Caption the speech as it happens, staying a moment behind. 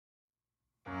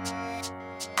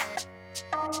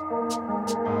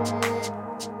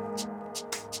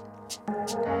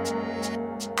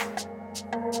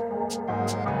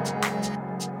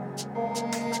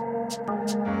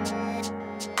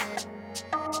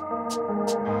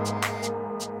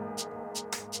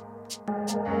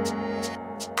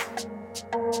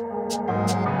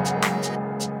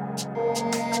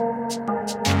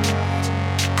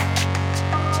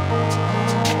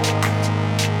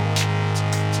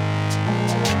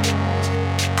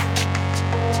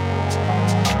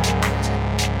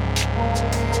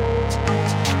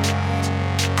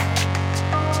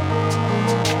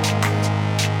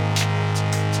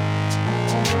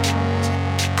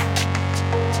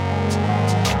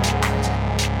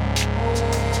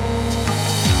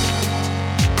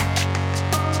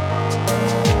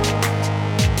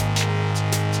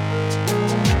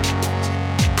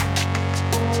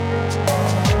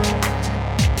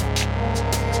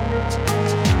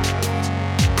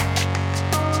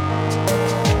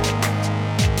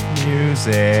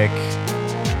Music.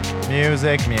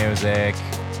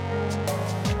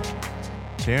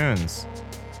 Tunes.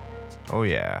 Oh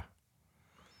yeah.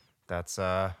 That's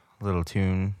a little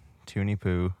toony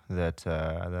poo that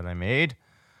I made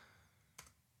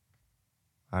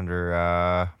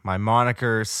under my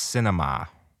moniker Cinema.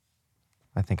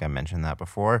 I think I mentioned that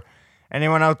before.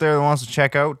 Anyone out there that wants to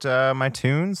check out my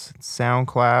tunes,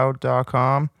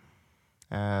 soundcloud.com.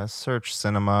 Search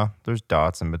Cinema. There's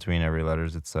dots in between every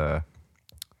letters. It's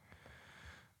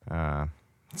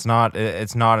not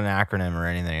an acronym or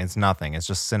anything. It's nothing. It's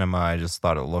just Cinema. I just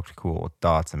thought it looked cool with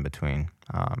dots in between.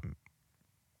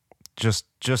 Just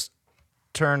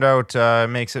turned out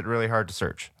makes it really hard to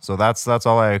search. So that's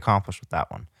all I accomplished with that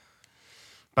one.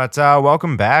 But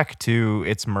welcome back to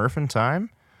It's Murphin Time.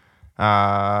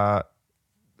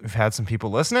 We've had some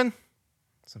people listening,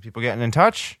 some people getting in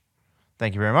touch.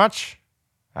 Thank you very much.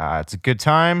 It's a good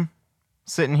time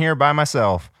sitting here by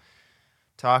myself,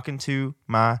 talking to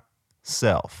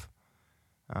myself.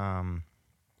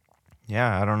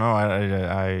 Yeah, I don't know.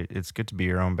 I it's good to be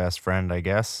your own best friend, I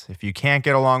guess. If you can't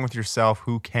get along with yourself,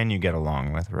 who can you get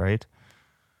along with, right?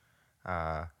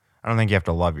 I don't think you have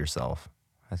to love yourself.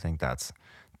 I think that's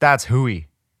hooey.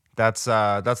 That's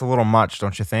a little much,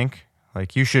 don't you think?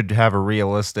 Like, you should have a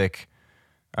realistic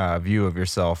view of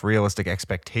yourself, realistic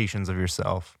expectations of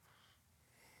yourself.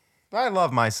 I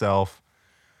love myself,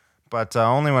 but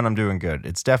only when I'm doing good.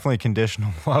 It's definitely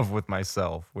conditional love with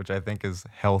myself, which I think is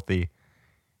healthy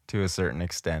to a certain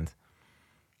extent.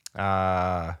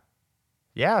 Yeah,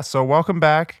 so welcome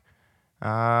back.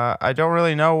 I don't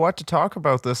really know what to talk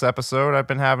about this episode. I've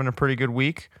been having a pretty good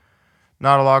week.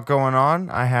 Not a lot going on.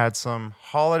 I had some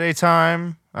holiday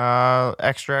time,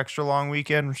 extra long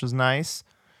weekend, which was nice.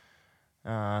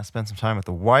 Spent some time with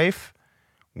the wife.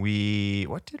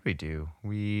 What did we do?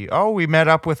 We met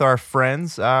up with our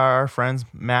friends. Our friends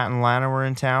Matt and Lana were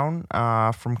in town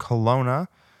from Kelowna.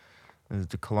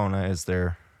 The Kelowna is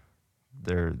their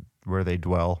where they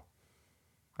dwell.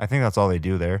 I think that's all they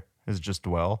do there is just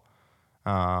dwell.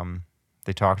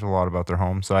 They talked a lot about their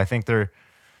home, so I think they're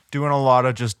doing a lot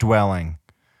of just dwelling,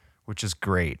 which is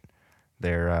great.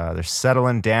 They're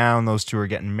settling down. Those two are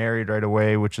getting married right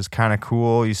away, which is kind of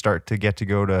cool. You start to get to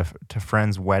go to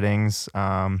friends' weddings.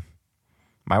 My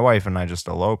wife and I just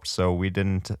eloped, so we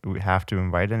didn't have to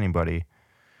invite anybody,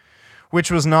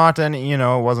 which was not any,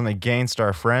 it wasn't against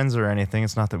our friends or anything.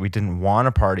 It's not that we didn't want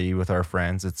to party with our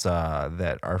friends. It's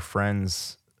that our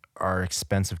friends are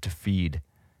expensive to feed,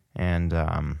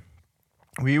 and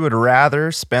we would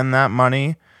rather spend that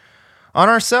money on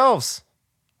ourselves.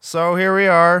 So here we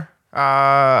are.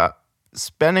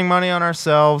 Spending money on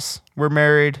ourselves. We're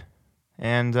married,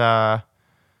 and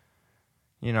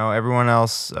everyone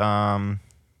else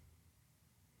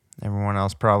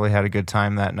probably had a good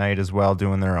time that night as well,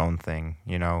 doing their own thing,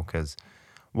 because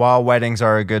while weddings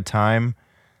are a good time,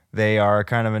 they are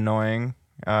kind of annoying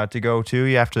to go to.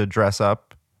 You have to dress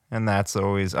up, and that's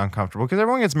always uncomfortable because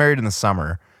everyone gets married in the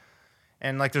summer,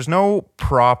 and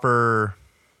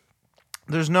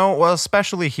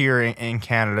especially here in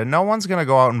Canada, no one's going to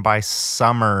go out and buy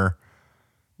summer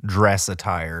dress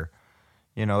attire.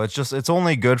 It's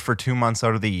only good for 2 months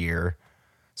out of the year.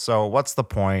 So what's the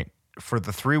point? For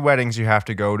the 3 weddings you have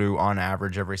to go to on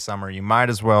average every summer, you might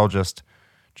as well just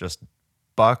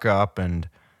buck up and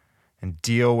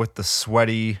deal with the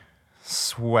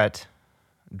sweat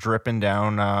dripping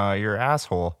down your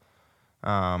asshole.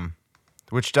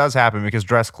 Which does happen because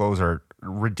dress clothes are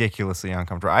ridiculously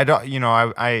uncomfortable.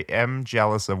 I am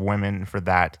jealous of women for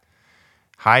that.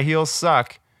 High heels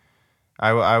suck.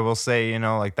 I will say,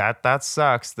 that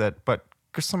sucks, but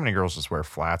because so many girls just wear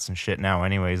flats and shit now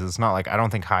anyways. It's not like, I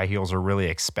don't think high heels are really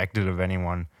expected of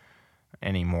anyone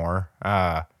anymore.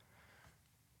 But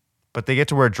they get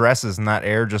to wear dresses and that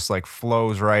air just like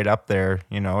flows right up there.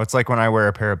 It's like when I wear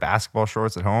a pair of basketball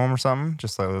shorts at home or something,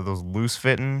 just like those loose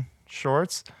fitting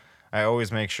shorts. I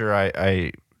always make sure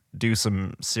I do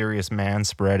some serious man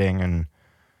spreading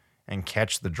and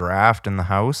catch the draft in the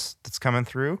house that's coming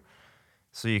through,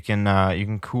 so you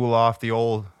can cool off the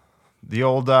old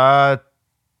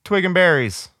twig and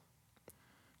berries.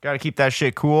 Got to keep that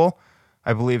shit cool.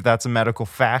 I believe that's a medical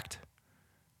fact.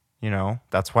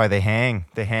 That's why they hang.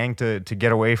 They hang to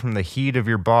get away from the heat of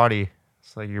your body.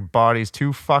 It's like your body's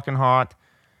too fucking hot.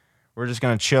 We're just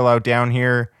gonna chill out down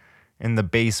here in the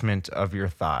basement of your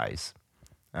thighs.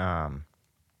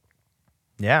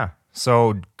 Yeah.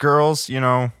 So girls,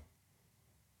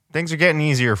 things are getting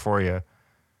easier for you.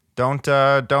 Don't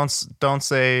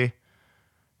say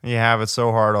you have it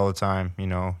so hard all the time.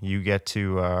 You get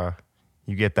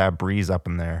that breeze up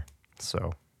in there.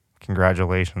 So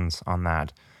congratulations on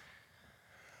that.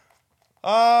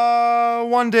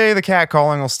 One day the cat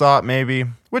calling will stop, maybe.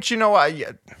 Which, you know,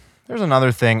 there's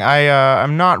another thing.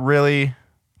 I'm not really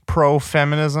pro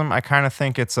feminism. I kind of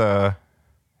think it's if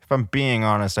I'm being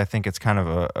honest, I think it's kind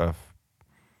of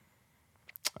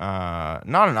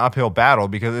not an uphill battle,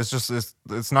 because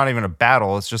it's not even a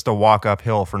battle. It's just a walk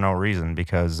uphill for no reason,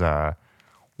 because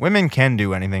women can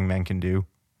do anything men can do.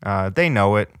 They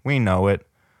know it. We know it.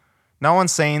 No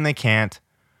one's saying they can't.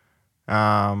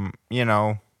 You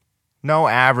know, no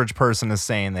average person is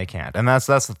saying they can't. And that's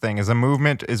the thing, is a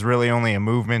movement is really only a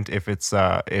movement if it's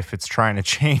trying to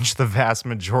change the vast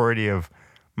majority of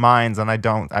minds, and I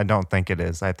don't think it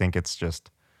is. I think it's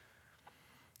just,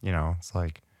 you know, it's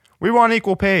like, we want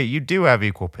equal pay. You do have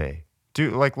equal pay.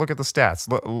 Look at the stats.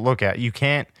 Look at, you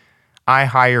can't, I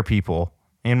hire people.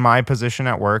 In my position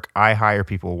at work, I hire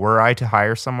people. Were I to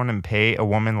hire someone and pay a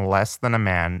woman less than a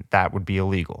man, that would be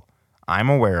illegal. I'm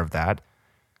aware of that.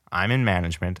 I'm in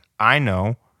management. I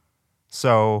know.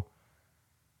 So,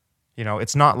 you know,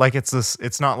 it's not like it's this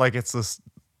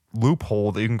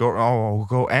loophole that you can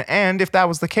go. And if that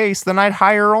was the case, then I'd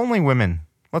hire only women.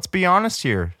 Let's be honest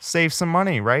here. Save some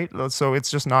money, right? So it's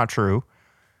just not true.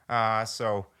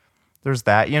 So there's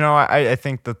that. You know, I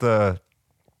think that the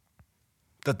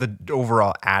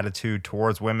overall attitude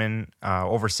towards women,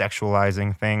 over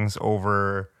sexualizing things,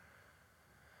 over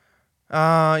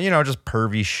you know, just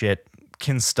pervy shit,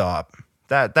 can stop.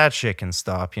 That shit can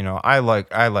stop. You know, I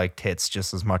like tits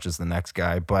just as much as the next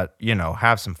guy, but, you know,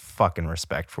 have some fucking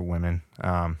respect for women.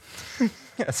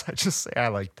 Yes, I just say I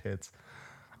like tits.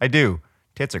 I do.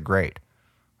 Tits are great.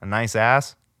 A nice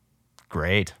ass,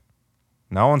 great.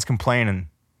 No one's complaining.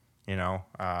 You know,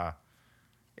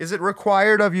 is it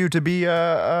required of you to be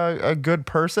a good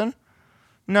person?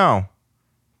 No.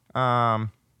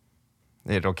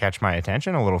 It'll catch my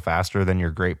attention a little faster than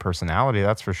your great personality,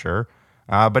 that's for sure.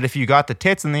 But if you got the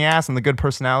tits and the ass and the good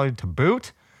personality to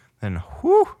boot, then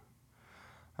whew.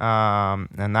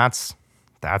 And that's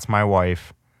my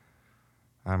wife.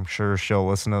 I'm sure she'll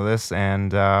listen to this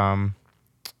and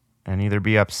either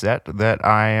be upset that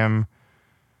I'm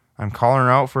calling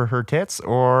her out for her tits,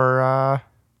 or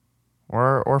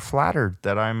flattered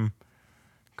that I'm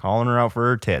calling her out for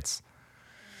her tits.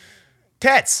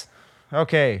 Tits.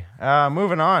 Okay,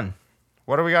 moving on.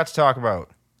 What do we got to talk about?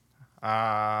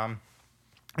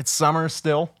 It's summer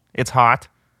still. It's hot.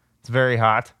 It's very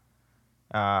hot.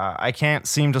 I can't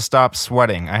seem to stop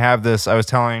sweating. I was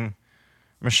telling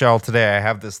Michelle today, I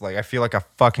have this, like, I feel like a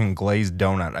fucking glazed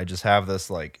donut. I just have this,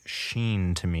 like,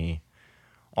 sheen to me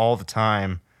all the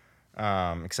time.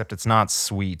 Except it's not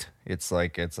sweet. It's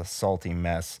like, it's a salty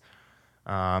mess.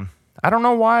 I don't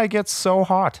know why I get so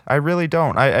hot. I really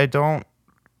don't.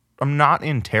 I'm not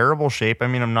in terrible shape. I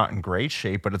mean, I'm not in great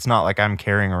shape, but it's not like I'm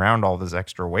carrying around all this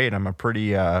extra weight. I'm a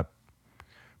pretty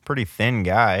thin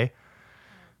guy.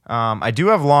 I do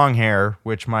have long hair,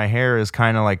 which my hair is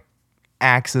kind of like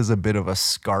acts as a bit of a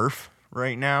scarf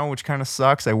right now, which kind of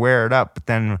sucks. I wear it up, but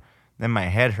then my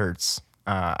head hurts.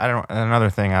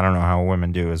 Another thing I don't know how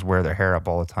women do is wear their hair up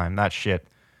all the time. That shit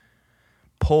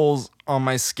pulls on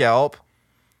my scalp,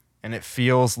 and it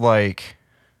feels like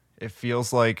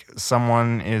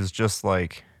someone is just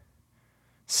like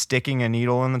sticking a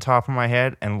needle in the top of my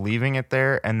head and leaving it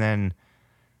there, and then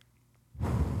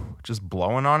just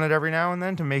blowing on it every now and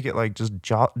then to make it like just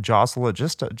jostle it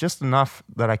just enough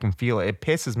that I can feel it. It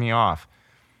pisses me off.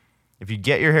 If you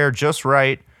get your hair just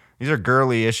right, these are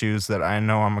girly issues that I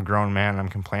know. I'm a grown man. I'm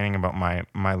complaining about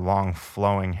my long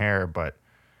flowing hair, but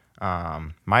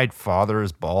my father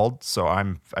is bald, so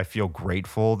I feel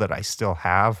grateful that I still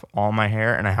have all my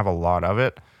hair, and I have a lot of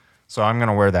it. So I'm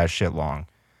gonna wear that shit long.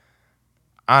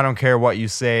 I don't care what you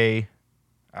say.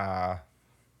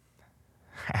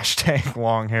 Hashtag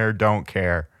long hair don't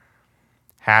care.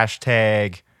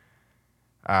 Hashtag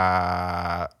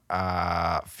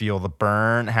feel the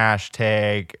burn.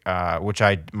 Hashtag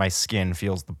my skin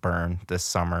feels the burn this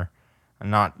summer.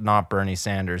 Not Bernie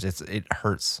Sanders. It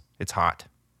hurts. It's hot.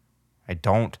 I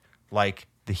don't like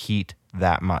the heat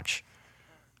that much.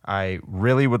 I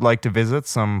really would like to visit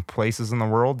some places in the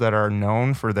world that are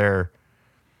known for their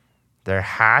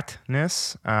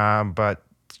hotness, but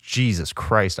Jesus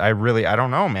Christ, I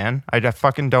don't know, man. I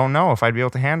fucking don't know if I'd be able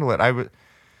to handle it.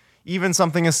 Even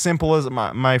something as simple as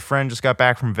my friend just got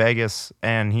back from Vegas,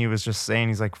 and he was just saying,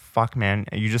 he's like, fuck, man,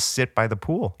 you just sit by the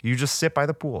pool. You just sit by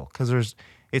the pool because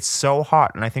it's so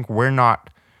hot, and I think we're not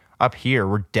up here.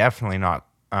 We're definitely not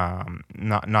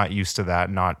used to that.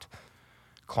 Not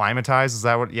climatized. Is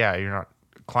that what? Yeah, you're not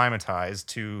climatized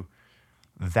to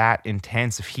that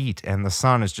intense of heat, and the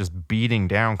sun is just beating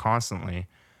down constantly.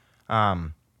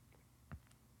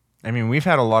 I mean, we've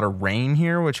had a lot of rain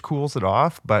here, which cools it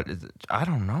off, but I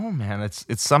don't know, man. It's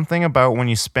something about when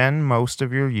you spend most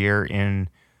of your year in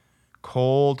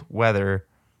cold weather,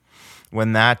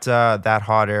 when that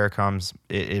hot air comes,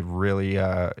 it really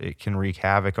it can wreak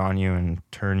havoc on you and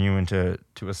turn you into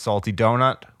a salty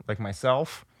donut like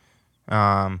myself.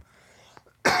 Um,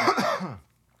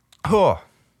 oh,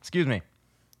 excuse me.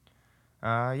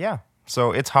 Yeah.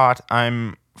 So it's hot.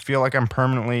 I'm feel like I'm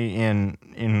permanently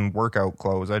in workout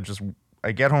clothes.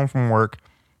 I get home from work,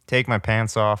 take my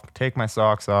pants off, take my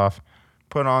socks off,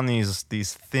 put on these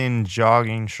thin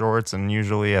jogging shorts and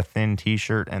usually a thin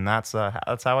t-shirt, and that's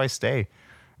how I stay.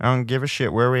 I don't give a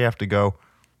shit where we have to go,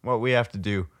 what we have to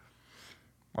do.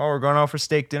 Oh, we're going out for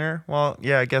steak dinner? Well,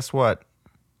 yeah, guess what?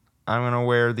 I'm going to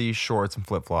wear these shorts and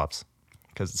flip-flops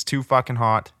because it's too fucking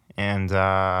hot, and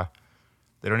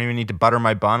they don't even need to butter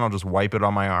my bun. I'll just wipe it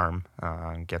on my arm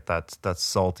and get that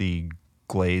salty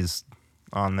glaze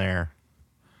on there.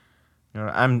 You know,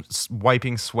 I'm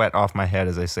wiping sweat off my head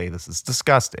as I say this. It's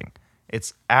disgusting.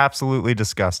 It's absolutely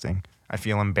disgusting. I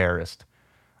feel embarrassed.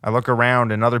 I look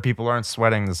around and other people aren't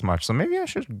sweating this much, so maybe I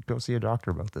should go see a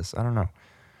doctor about this. I don't know.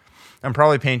 I'm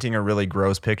probably painting a really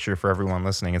gross picture for everyone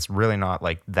listening. It's really not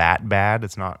like that bad.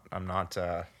 I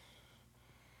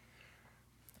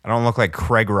don't look like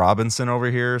Craig Robinson over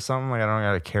here or something. Like I don't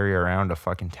got to carry around a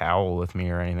fucking towel with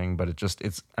me or anything, but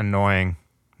it's annoying.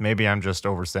 Maybe I'm just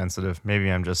oversensitive.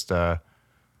 Maybe I'm just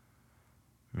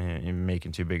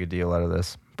making too big a deal out of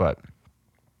this. But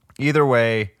either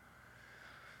way,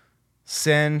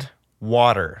 send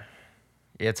water.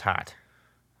 It's hot.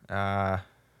 And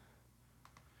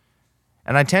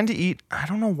I tend to eat, I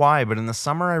don't know why, but in the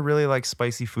summer I really like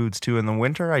spicy foods too. In the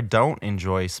winter I don't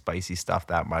enjoy spicy stuff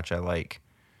that much. I like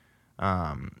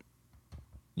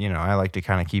I like to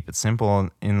kind of keep it simple.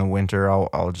 In the winter,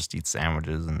 I'll just eat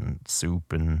sandwiches and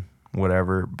soup and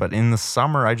whatever. But in the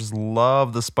summer, I just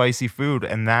love the spicy food,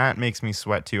 and that makes me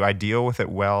sweat too. I deal with it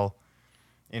well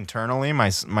internally. My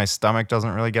stomach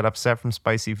doesn't really get upset from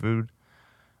spicy food,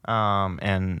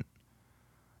 and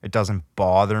it doesn't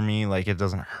bother me. Like it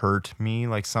doesn't hurt me.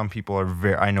 Like some people are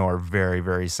very,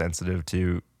 very sensitive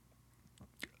to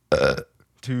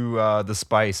the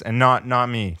spice, and not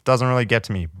me. Doesn't really get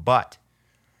to me, but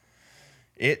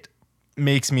it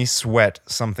makes me sweat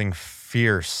something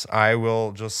fierce. I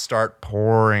will just start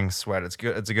pouring sweat. It's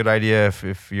good. It's a good idea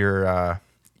if you're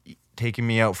taking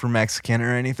me out for Mexican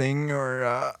or anything,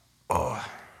 or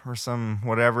some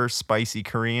whatever spicy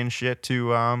Korean shit to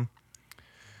have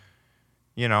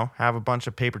a bunch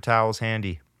of paper towels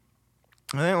handy.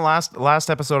 I think last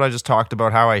episode I just talked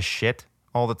about how I shit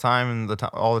all the time, and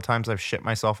all the times I've shit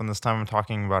myself, and this time I'm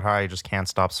talking about how I just can't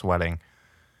stop sweating.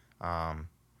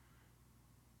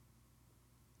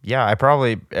 Yeah, I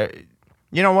probably,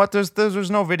 you know what?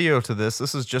 There's no video to this.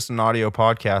 This is just an audio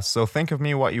podcast. So think of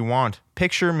me what you want.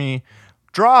 Picture me,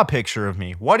 draw a picture of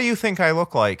me. What do you think I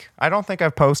look like? I don't think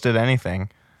I've posted anything.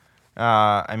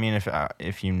 I mean,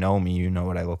 if you know me, you know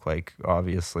what I look like.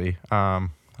 Obviously, I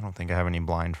don't think I have any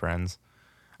blind friends.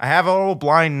 I have a little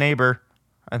blind neighbor.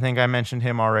 I think I mentioned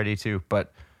him already too,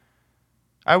 but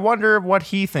I wonder what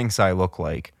he thinks I look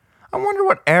like. I wonder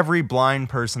what every blind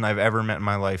person I've ever met in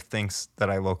my life thinks that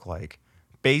I look like.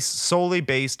 Solely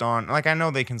based on, like, I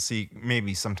know they can see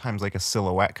maybe sometimes like a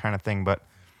silhouette kind of thing, but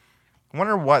I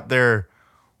wonder what their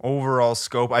overall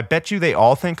scope. I bet you they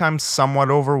all think I'm somewhat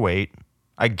overweight.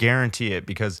 I guarantee it,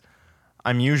 because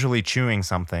I'm usually chewing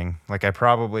something. Like I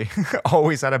probably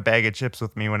always had a bag of chips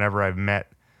with me whenever I've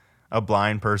met a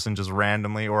blind person just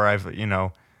randomly, or I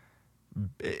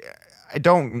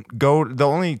don't go, the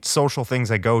only social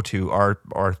things I go to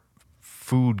are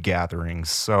food gatherings.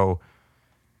 So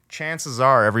chances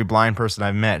are every blind person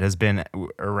I've met has been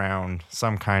around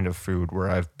some kind of food where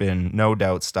I've been, no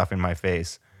doubt, stuffing my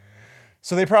face.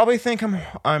 So they probably think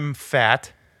I'm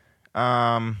fat.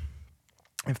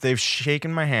 If they've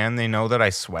shaken my hand, they know that I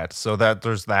sweat. So that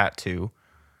there's that too.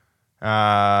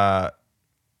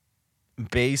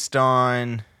 Based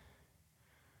on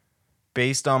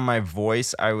my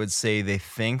voice, I would say they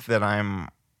think that I'm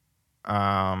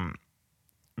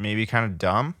maybe kind of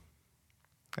dumb,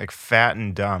 like fat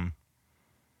and dumb.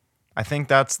 I think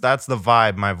that's the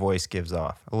vibe my voice gives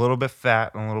off. A little bit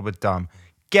fat and a little bit dumb.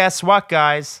 Guess what,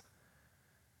 guys?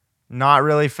 Not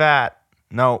really fat.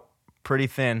 No, pretty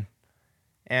thin.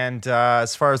 And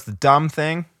as far as the dumb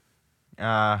thing,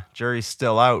 jury's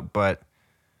still out, but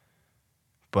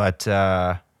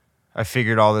I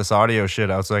figured all this audio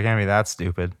shit out, so I can't be that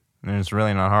stupid. And it's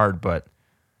really not hard, but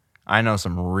I know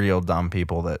some real dumb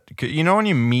people that, when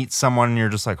you meet someone and you're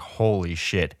just like, holy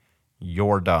shit,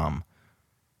 you're dumb.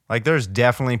 Like there's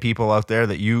definitely people out there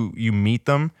that you meet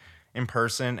them in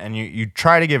person, and you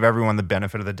try to give everyone the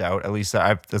benefit of the doubt. At least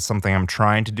that's something I'm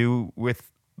trying to do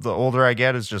with the older I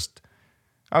get, is just,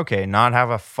 okay, not have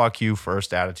a fuck you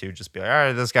first attitude. Just be like, all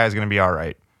right, this guy's going to be all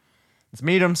right. Let's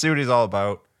meet him, see what he's all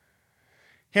about.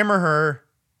 Him or her,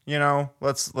 you know,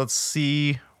 let's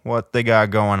see what they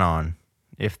got going on.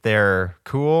 If they're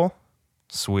cool,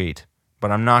 sweet.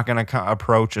 But I'm not going to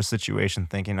approach a situation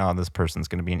thinking, oh, this person's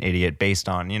going to be an idiot based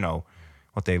on, you know,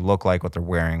 what they look like, what they're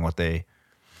wearing, what they,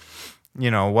 you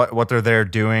know, what they're there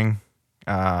doing.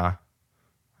 I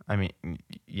mean,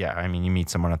 yeah, I mean, you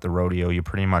meet someone at the rodeo, you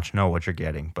pretty much know what you're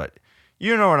getting, but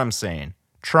you know what I'm saying.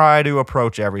 Try to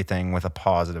approach everything with a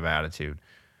positive attitude.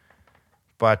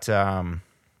 But I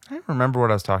don't remember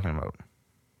what I was talking about.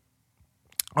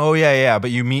 Oh, yeah, but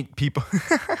you meet people.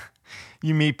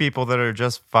 You meet people that are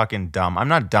just fucking dumb. I'm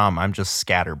not dumb. I'm just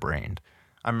scatterbrained.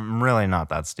 I'm really not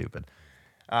that stupid.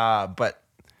 But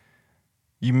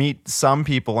you meet some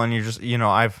people and you're just, you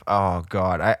know, oh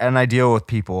God. I deal with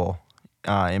people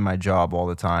in my job all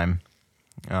the time.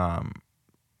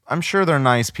 I'm sure they're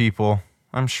nice people.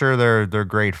 I'm sure they're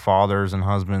great fathers and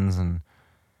husbands and,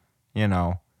 you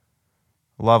know,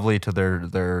 lovely to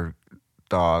their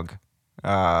dog.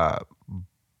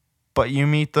 But you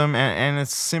meet them and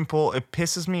it's simple. It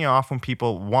pisses me off when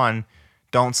people, one,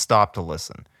 don't stop to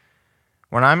listen.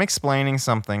 When I'm explaining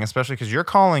something, especially because you're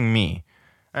calling me,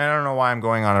 and I don't know why I'm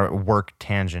going on a work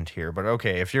tangent here, but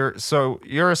okay, if you're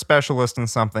a specialist in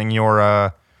something, you're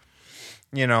a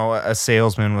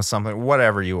salesman with something,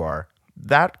 whatever you are,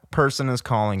 that person is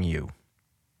calling you.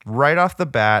 Right off the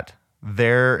bat,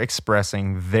 they're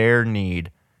expressing their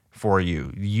need for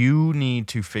you. You need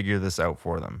to figure this out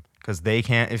for them. Because they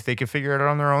can't, if they could figure it out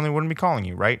on their own, they wouldn't be calling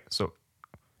you, right? So,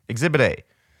 Exhibit A.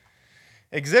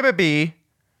 Exhibit B,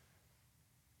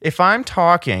 if I'm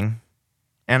talking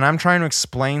and I'm trying to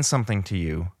explain something to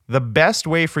you, the best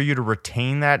way for you to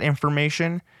retain that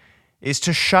information is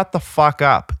to shut the fuck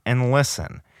up and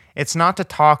listen. It's not to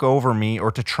talk over me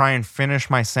or to try and finish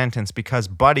my sentence because,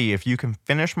 buddy, if you can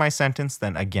finish my sentence,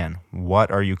 then again, what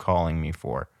are you calling me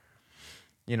for?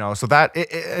 You know, so that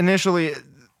initially,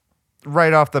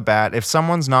 right off the bat, if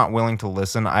someone's not willing to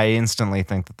listen, I instantly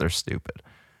think that they're stupid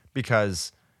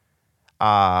because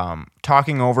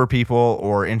talking over people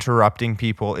or interrupting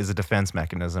people is a defense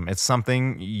mechanism. It's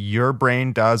something your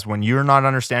brain does when you're not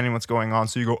understanding what's going on.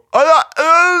 So you go,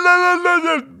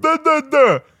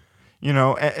 you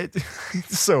know,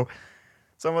 so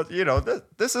someone, you know,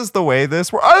 this is the way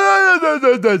this works.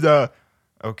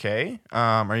 Okay.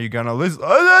 Are you going to listen?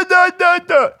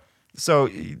 So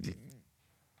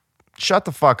shut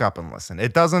the fuck up and listen.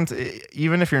 It doesn't,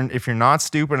 even if you're not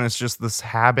stupid and it's just this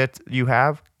habit you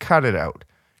have, cut it out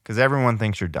because everyone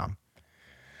thinks you're dumb.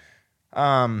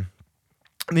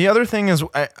 The other thing is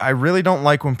I really don't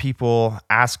like when people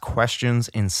ask questions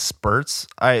in spurts.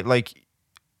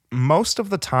 Most of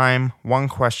the time one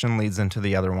question leads into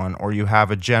the other one, or you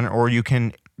have or you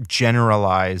can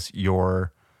generalize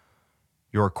your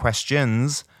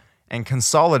questions and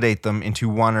consolidate them into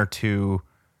one or two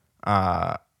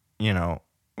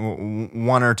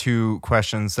one or two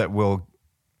questions that will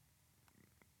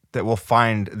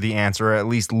find the answer, or at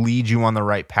least lead you on the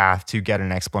right path to get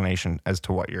an explanation as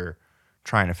to what you're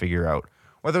trying to figure out.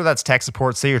 Whether that's tech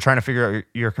support, say you're trying to figure out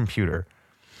your computer.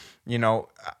 You know,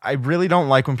 I really don't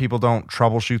like when people don't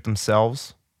troubleshoot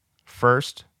themselves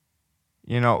first.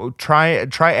 You know, try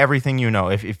everything you know.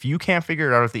 If you can't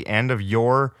figure it out at the end of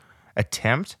your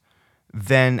attempt,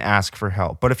 then ask for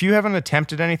help. But if you haven't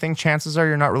attempted anything, chances are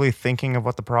you're not really thinking of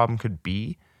what the problem could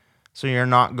be. So you're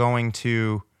not going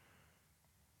to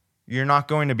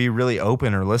be really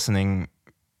open or listening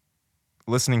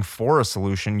for a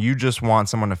solution. You just want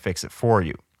someone to fix it for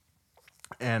you.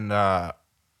 And I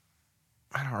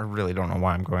really don't know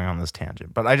why I'm going on this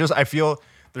tangent, but I feel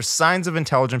there's signs of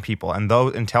intelligent people, and though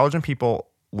intelligent people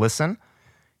listen,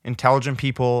 intelligent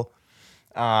people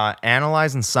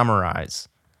analyze and summarize.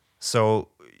 So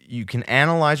you can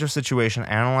analyze your situation,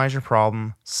 analyze your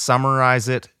problem, summarize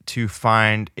it to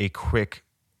find a quick,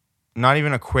 not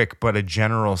even a quick, but a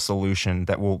general solution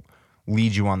that will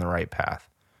lead you on the right path.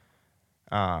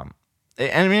 And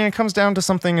I mean, it comes down to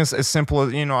something as simple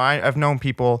as, you know, I've known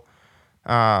people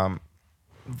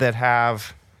that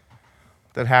have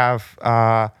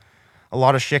a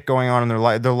lot of shit going on in their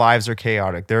life. Their lives are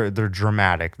chaotic. They're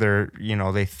dramatic. They're, you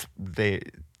know,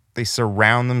 they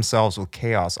surround themselves with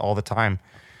chaos all the time.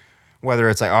 Whether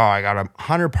it's like, oh, I got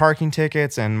 100 parking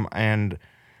tickets and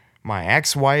my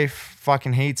ex-wife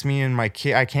fucking hates me and my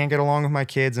kid, I can't get along with my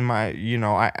kids and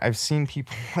I've seen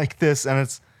people like this, and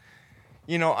it's,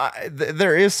 you know,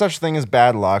 there is such thing as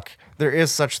bad luck. There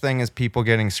is such thing as people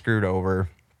getting screwed over.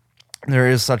 there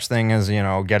is such thing as,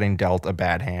 getting dealt a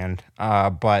bad hand.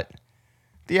 But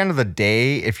at the end of the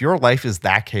day, if your life is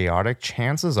that chaotic,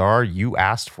 chances are you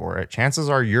asked for it. Chances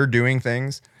are you're doing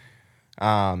things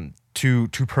to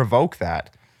provoke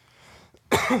that.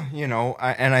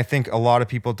 And I think a lot of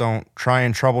people don't try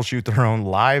and troubleshoot their own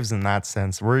lives in that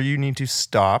sense, where you need to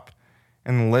stop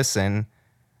and listen.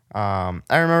 I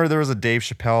remember there was a Dave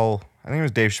Chappelle, I think it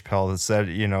was Dave Chappelle that said,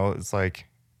 it's like,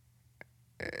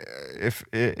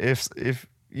 if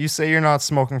you say you're not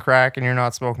smoking crack and you're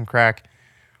not smoking crack,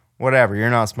 whatever, you're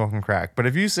not smoking crack. But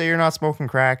if you say you're not smoking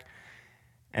crack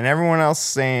and everyone else is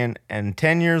saying, and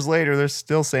 10 years later, they're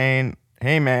still saying,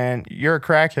 hey man, you're a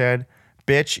crackhead,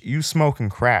 bitch, you smoking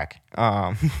crack.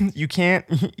 You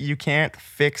can't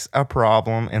fix a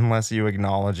problem unless you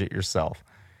acknowledge it yourself.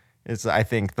 It's, I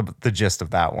think, the gist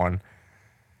of that one.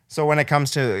 So when it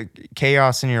comes to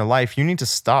chaos in your life, you need to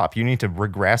stop. You need to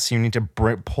regress. You need to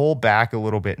pull back a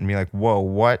little bit and be like, whoa,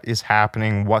 what is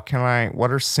happening? What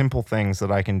are simple things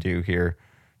that I can do here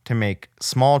to make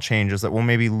small changes that will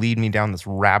maybe lead me down this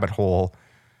rabbit hole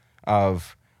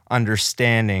of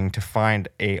understanding to find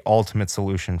a ultimate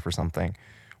solution for something,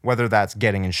 whether that's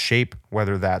getting in shape,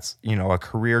 whether that's, a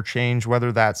career change,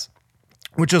 whether that's,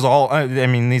 which is all, I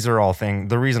mean, these are all things,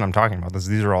 the reason I'm talking about this,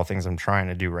 these are all things I'm trying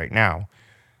to do right now.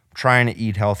 I'm trying to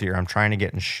eat healthier. I'm trying to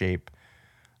get in shape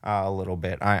a little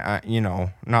bit. Not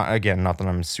that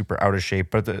I'm super out of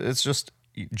shape, but it's just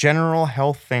general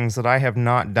health things that I have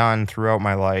not done throughout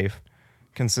my life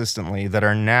consistently that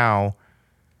are now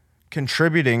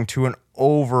contributing to an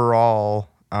overall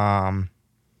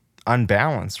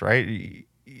unbalance, right?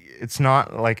 It's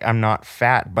not like I'm not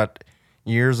fat, but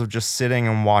years of just sitting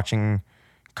and watching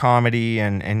comedy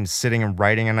and sitting and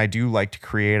writing, and I do like to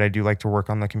create. I do like to work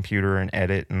on the computer and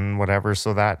edit and whatever,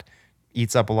 so that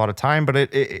eats up a lot of time, but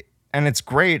and it's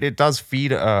great. It does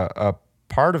feed a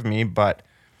part of me, but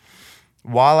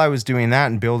while I was doing that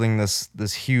and building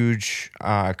this huge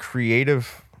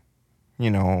creative,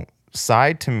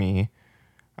 side to me,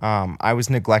 I was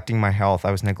neglecting my health.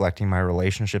 I was neglecting my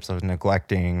relationships. I was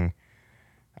neglecting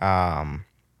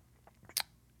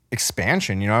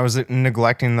expansion. I was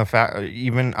neglecting the fact,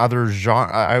 even other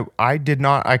genre. I did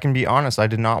not, I can be honest, I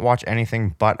did not watch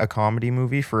anything but a comedy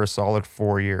movie for a solid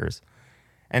 4 years.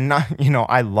 And not,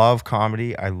 I love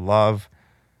comedy. I love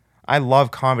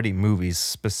comedy movies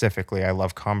specifically. I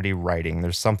love comedy writing.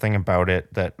 There's something about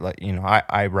it that,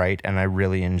 I write and I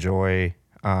really enjoy.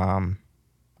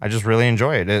 I just really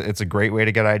enjoy it. It's a great way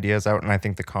to get ideas out, and I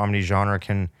think the comedy genre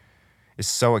is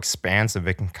so expansive.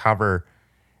 It can cover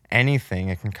anything.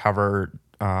 It can cover,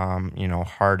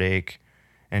 heartache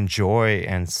and joy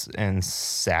and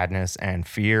sadness and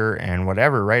fear and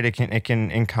whatever, right? It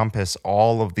can encompass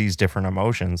all of these different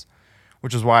emotions,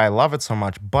 which is why I love it so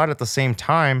much. But at the same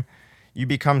time, you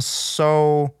become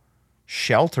so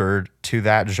sheltered to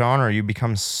that genre. You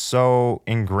become so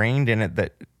ingrained in it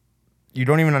that you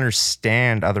don't even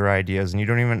understand other ideas, and you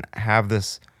don't even have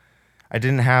this. I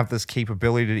didn't have this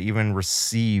capability to even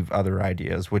receive other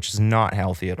ideas, which is not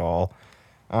healthy at all.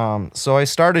 So I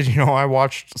started, I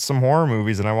watched some horror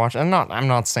movies, and I'm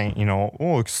not saying,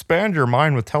 expand your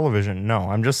mind with television. No,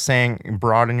 I'm just saying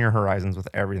broaden your horizons with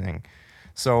everything.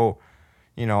 So,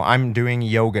 I'm doing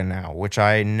yoga now, which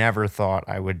I never thought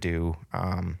I would do.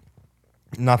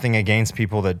 Nothing against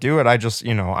people that do it. I just,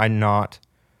 I'm not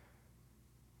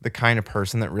the kind of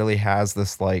person that really has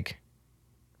this, like,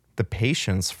 the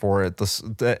patience for it,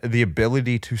 the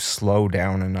ability to slow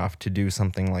down enough to do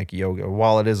something like yoga.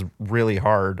 While it is really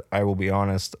hard, I will be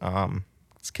honest,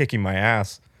 it's kicking my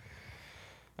ass.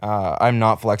 I'm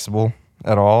not flexible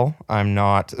at all. I'm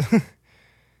not,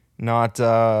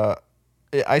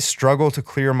 I struggle to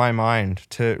clear my mind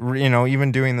to,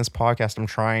 even doing this podcast, I'm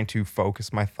trying to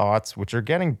focus my thoughts, which are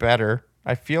getting better.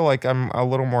 I feel like I'm a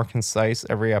little more concise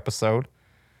every episode.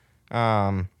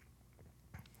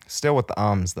 Still with the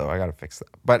ums though. I got to fix that.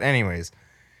 But anyways,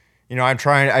 I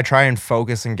try and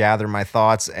focus and gather my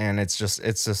thoughts, and it's just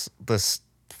this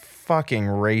fucking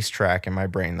racetrack in my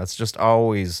brain that's just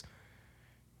always,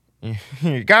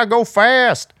 you gotta go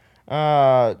fast.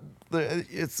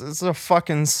 It's a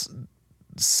fucking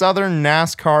Southern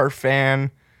NASCAR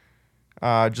fan,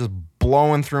 just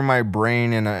blowing through my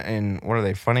brain in what are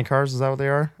they, funny cars? Is that what they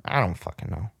are? I don't fucking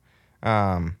know.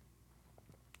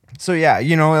 So yeah,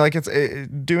 like it's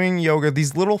doing yoga,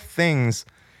 these little things,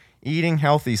 eating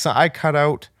healthy. So I cut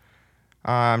out,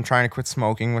 I'm trying to quit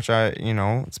smoking, which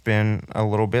it's been a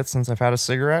little bit since I've had a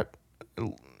cigarette,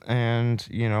 and,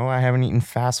 I haven't eaten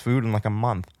fast food in like a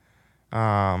month,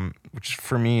 which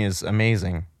for me is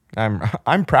amazing.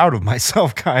 I'm proud of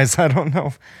myself, guys. I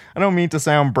don't mean to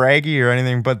sound braggy or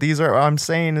anything, but these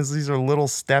are little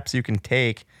steps you can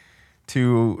take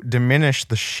to diminish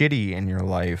the shitty in your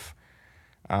life,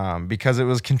 because it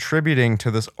was contributing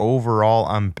to this overall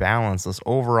unbalance, this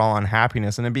overall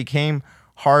unhappiness, and it became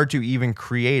hard to even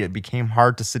create. It became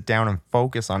hard to sit down and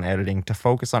focus on editing, to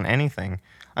focus on anything.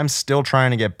 I'm still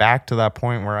trying to get back to that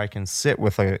point where I can sit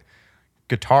with a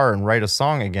guitar and write a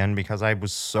song again, because I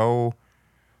was so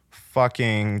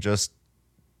fucking just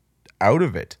out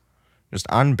of it, just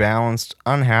unbalanced,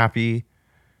 unhappy.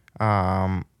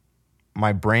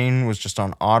 My brain was just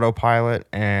on autopilot,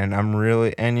 and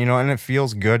and it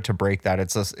feels good to break that.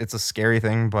 It's a scary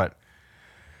thing, but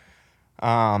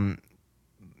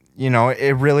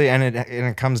it really, and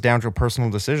it comes down to a personal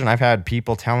decision. I've had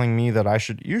people telling me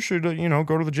that you should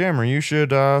go to the gym, or you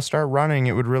should start running.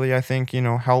 It would really, I think,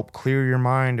 help clear your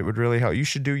mind. It would really help. You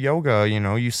should do yoga.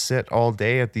 You sit all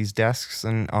day at these desks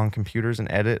and on computers and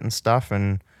edit and stuff,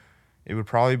 and it would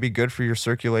probably be good for your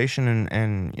circulation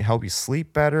and help you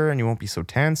sleep better, and you won't be so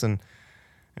tense. And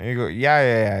you go,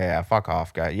 yeah, fuck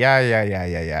off, guy.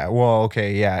 Yeah. Well,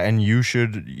 okay, yeah, and you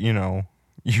should,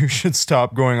 you should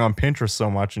stop going on Pinterest so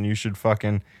much, and you should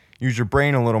fucking use your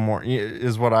brain a little more,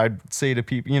 is what I'd say to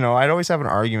people. I'd always have an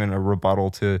argument, a rebuttal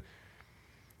to,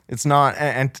 it's not,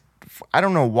 and I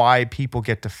don't know why people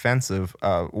get defensive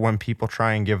when people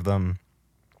try and give them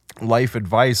life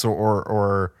advice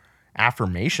or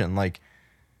affirmation. Like,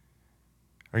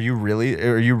 are you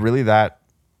really that,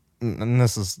 and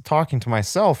this is talking to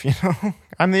myself,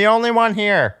 I'm the only one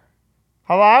here.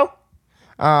 Hello?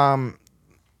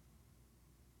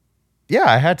 Yeah,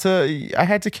 I had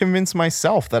to convince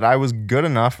myself that I was good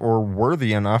enough or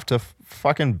worthy enough to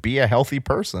fucking be a healthy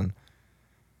person.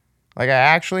 Like, I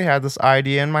actually had this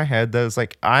idea in my head that was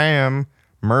like, I am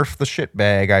Murph the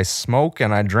shitbag. I smoke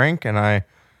and I drink and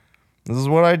this is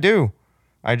what I do.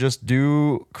 I just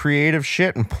do creative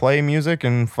shit and play music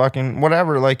and fucking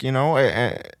whatever,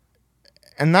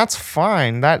 and that's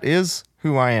fine. That is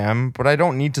who I am, but I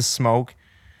don't need to smoke,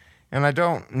 and I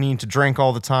don't need to drink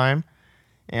all the time,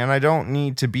 and I don't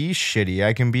need to be shitty.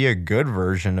 I can be a good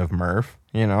version of Murph.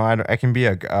 I can be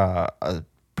a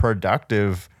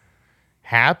productive,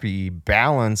 happy,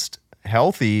 balanced,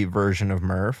 healthy version of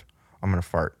Murph. I'm going to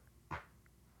fart.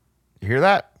 You hear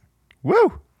that?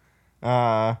 Woo!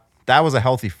 That was a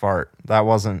healthy fart. That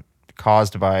wasn't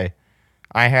caused by...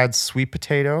 I had sweet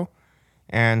potato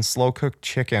and slow-cooked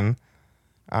chicken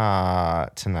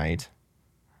tonight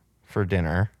for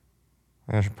dinner.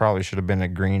 I probably should have been a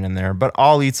green in there, but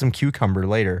I'll eat some cucumber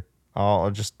later.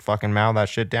 I'll just fucking mow that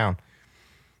shit down.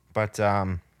 But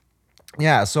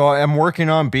yeah, so I'm working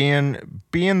on being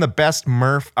the best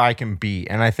Murph I can be,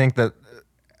 and I think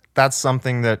that's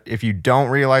something that if you don't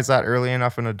realize that early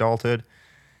enough in adulthood,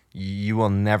 you will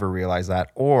never realize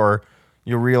that, or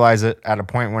you'll realize it at a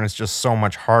point when it's just so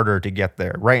much harder to get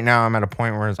there. Right now, I'm at a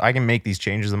point where I can make these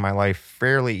changes in my life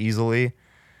fairly easily.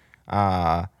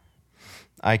 I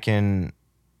can,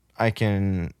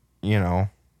 and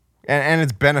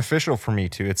it's beneficial for me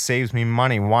too. It saves me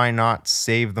money. Why not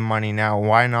save the money now?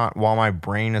 Why not while my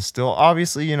brain is still,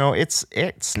 obviously,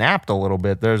 it snapped a little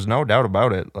bit. There's no doubt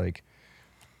about it. Like,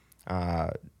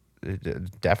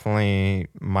 definitely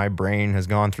my brain has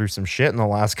gone through some shit in the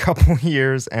last couple of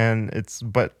years,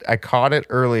 but I caught it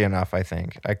early enough. I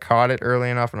think I caught it early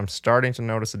enough, and I'm starting to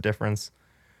notice a difference.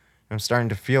 I'm starting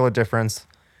to feel a difference.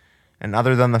 And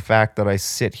other than the fact that I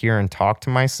sit here and talk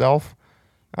to myself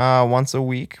once a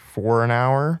week for an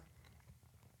hour,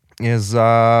 it's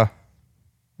all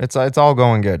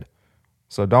going good.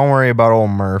 So don't worry about old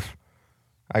Murph.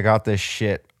 I got this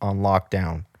shit on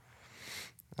lockdown.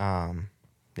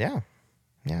 Yeah.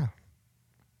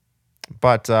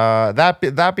 But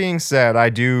that being said, I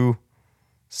do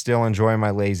still enjoy my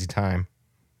lazy time.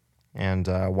 And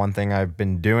one thing I've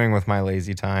been doing with my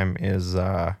lazy time is,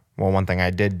 one thing I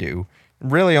did do,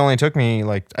 really only took me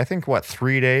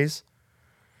 3 days.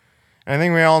 And I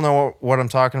think we all know what I'm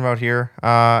talking about here.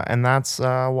 And that's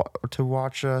to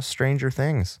watch Stranger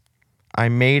Things. I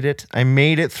made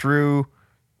it through.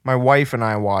 My wife and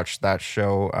I watched that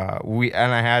show.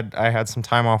 I had some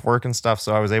time off work and stuff,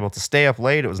 so I was able to stay up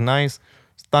late. It was nice. It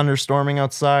was thunderstorming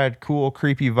outside, cool,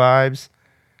 creepy vibes,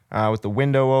 with the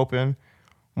window open,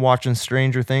 watching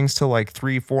Stranger Things till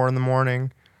 3, 4 in the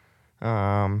morning. It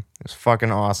was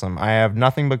fucking awesome. I have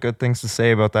nothing but good things to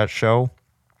say about that show.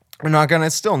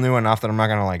 It's still new enough that I'm not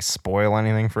gonna spoil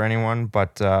anything for anyone,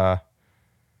 but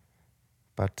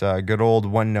good old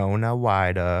Winona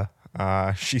Ryder.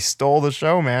 She stole the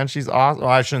show, man. She's awesome. Well,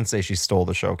 I shouldn't say she stole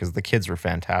the show because the kids were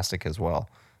fantastic as well.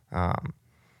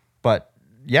 But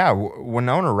yeah,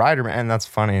 Winona Ryder, man, that's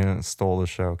funny, and it stole the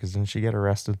show because didn't she get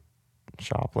arrested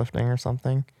shoplifting or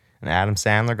something? And Adam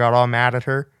Sandler got all mad at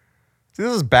her. See,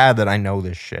 this is bad that I know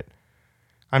this shit.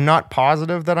 I'm not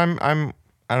positive that I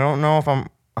don't know if I'm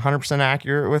 100%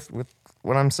 accurate with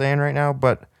what I'm saying right now,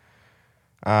 but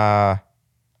yeah,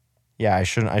 I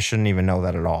shouldn't even know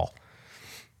that at all.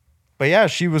 But yeah,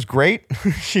 she was great.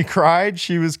 She cried.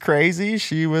 She was crazy.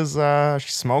 She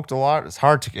smoked a lot. It's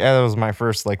hard to. Yeah, that was my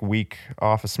first like week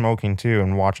off of smoking too,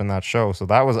 and watching that show. So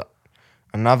that was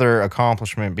another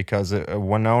accomplishment because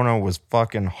Winona was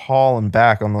fucking hauling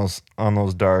back on those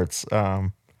darts.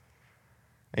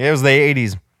 It was the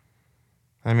 '80s.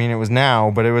 I mean, it was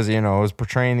now, but it was it was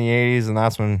portraying the '80s, and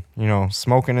that's when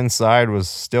smoking inside was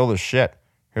still the shit.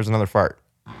 Here's another fart.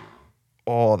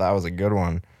 Oh, that was a good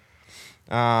one.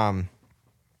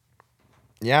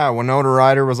 Yeah, Winona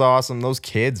Ryder was awesome. Those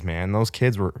kids, man, those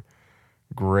kids were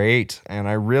great. And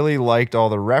I really liked all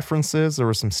the references. There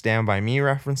were some Stand By Me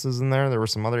references in there. There were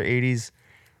some other 80s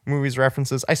movies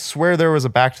references. I swear there was a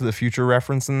Back to the Future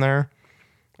reference in there.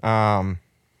 I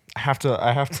have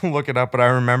to look it up, but I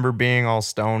remember being all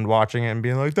stoned watching it and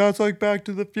being like, that's like Back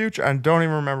to the Future. I don't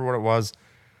even remember what it was.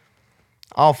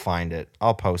 I'll find it.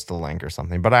 I'll post a link or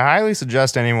something. But I highly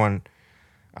suggest anyone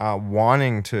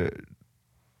wanting to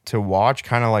watch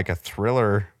kind of like a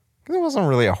thriller. It wasn't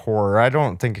really a horror. I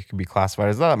don't think it could be classified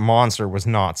as that. Monster was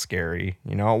not scary.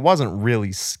 It wasn't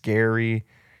really scary.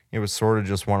 It was sort of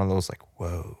just one of those like,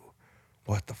 whoa,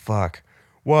 what the fuck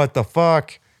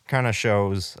kind of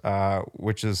shows,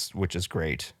 which is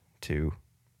great too.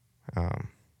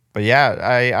 But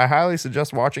yeah, I highly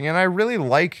suggest watching, and I really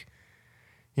like,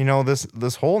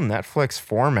 this whole Netflix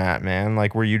format, man,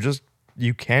 like where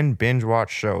you can binge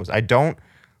watch shows. I don't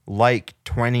like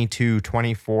 22,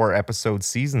 24 episode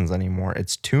seasons anymore.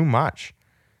 It's too much.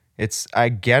 I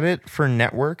get it for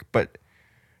network, but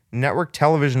network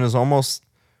television is almost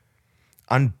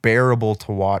unbearable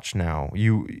to watch now.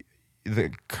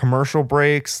 The commercial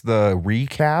breaks, the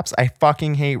recaps. I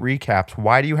fucking hate recaps.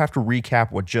 Why do you have to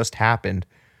recap what just happened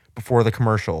before the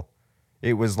commercial?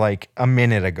 It was like a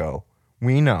minute ago.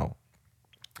 We know.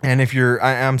 And if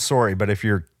I'm sorry, but if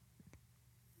you're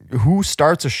who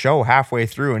starts a show halfway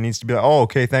through and needs to be like, oh,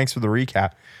 okay, thanks for the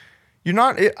recap. You're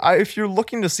not, if you're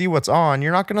looking to see what's on,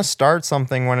 you're not going to start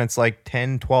something when it's like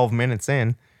 10, 12 minutes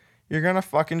in. You're going to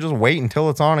fucking just wait until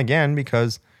it's on again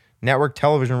because network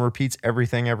television repeats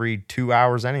everything every 2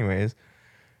 hours anyways.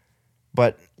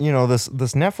 But, this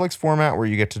Netflix format where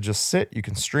you get to just sit, you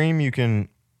can stream, you can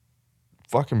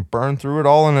fucking burn through it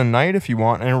all in a night if you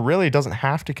want, and it really doesn't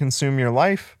have to consume your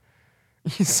life.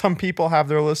 Some people have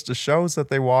their list of shows that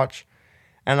they watch,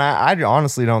 and I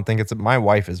honestly don't think my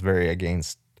wife is very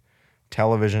against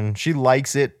television. She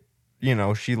likes it,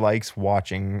 she likes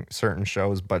watching certain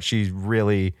shows, but she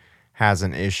really has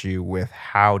an issue with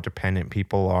how dependent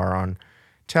people are on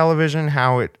television,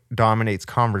 how it dominates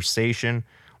conversation,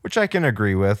 which I can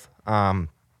agree with.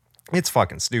 It's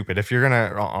fucking stupid. If you're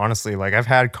gonna, honestly, like I've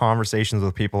had conversations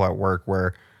with people at work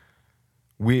where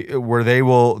they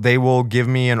will give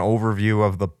me an overview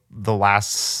of the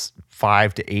last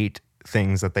 5 to 8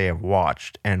 things that they have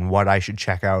watched and what I should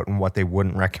check out and what they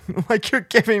wouldn't recommend. Like you're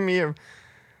giving me a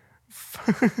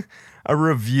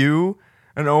review,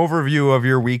 an overview of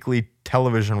your weekly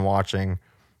television watching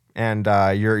and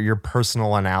your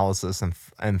personal analysis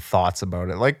and thoughts about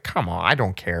it. Like, come on, I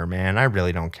don't care, man. I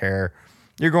really don't care.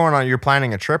 You're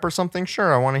planning a trip or something?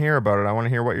 Sure, I want to hear about it. I want to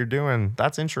hear what you're doing.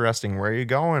 That's interesting. Where are you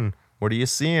going? What are you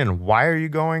seeing? Why are you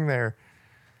going there?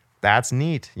 That's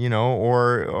neat,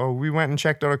 or we went and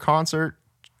checked out a concert.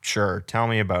 Sure, tell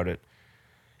me about it.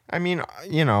 I mean,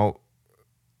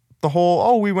 the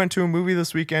whole, we went to a movie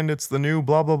this weekend. It's the new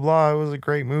blah, blah, blah. It was a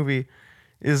great movie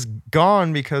is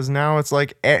gone because now it's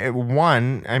like,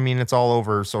 one, I mean, it's all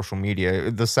over social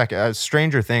media. The second,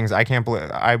 Stranger Things, I can't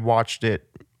believe I watched it.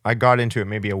 I got into it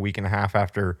maybe a week and a half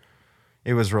after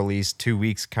it was released, 2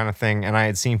 weeks kind of thing. And I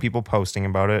had seen people posting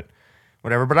about it.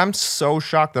 Whatever, but I'm so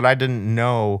shocked that I didn't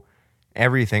know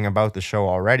everything about the show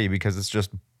already because it's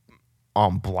just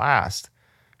on blast.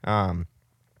 Yeah,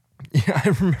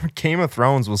 I remember Game of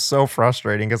Thrones was so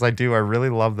frustrating because I really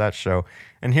love that show.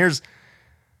 And here's,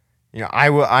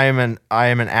 I am an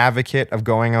advocate of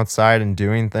going outside and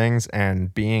doing things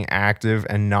and being active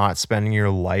and not spending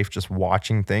your life just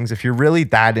watching things. If you're really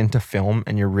that into film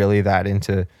and you're really that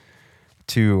into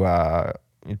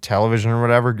television or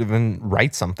whatever, then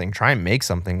write something, try and make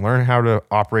something, learn how to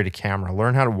operate a camera,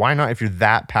 why not, if you're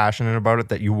that passionate about it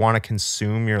that you want to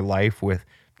consume your life with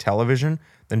television,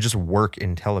 then just work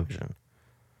in television.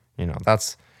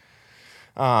 That's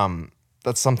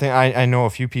that's something I know a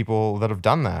few people that have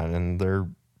done that, and they're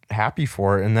happy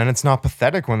for it. And then it's not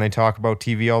pathetic when they talk about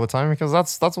TV all the time, because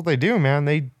that's what they do, man.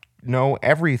 They know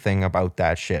everything about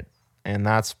that shit, and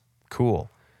that's cool.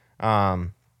 I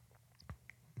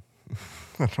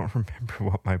don't remember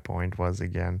what my point was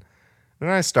again.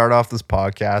 Didn't I start off this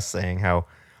podcast saying how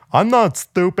I'm not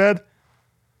stupid?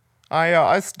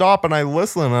 I stop and I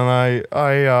listen, and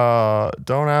I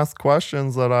don't ask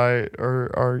questions that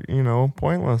are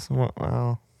pointless.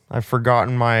 Well, I've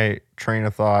forgotten my train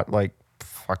of thought like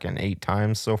fucking 8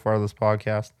 times so far this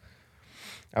podcast.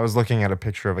 I was looking at a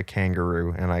picture of a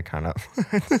kangaroo, and I kind of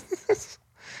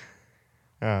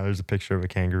there's a picture of a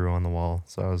kangaroo on the wall,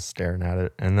 so I was staring at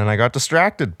it, and then I got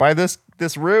distracted by this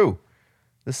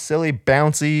silly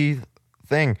bouncy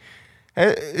thing.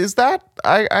 Is that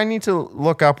I need to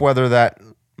look up whether that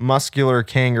muscular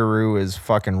kangaroo is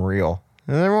fucking real.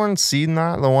 Has everyone seen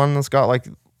that? The one that's got like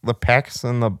the pecs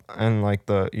and like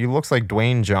he looks like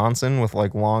Dwayne Johnson with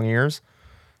like long ears.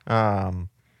 It's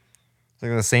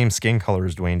like the same skin color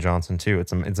as Dwayne Johnson too.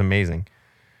 It's amazing.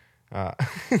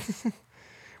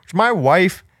 Which my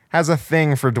wife has a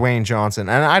thing for Dwayne Johnson,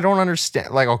 and I don't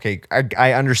understand. Like, okay,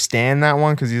 I understand that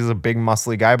one because he's a big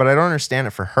muscly guy, but I don't understand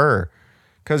it for her.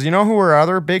 Because you know who her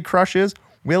other big crush is?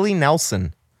 Willie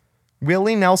Nelson.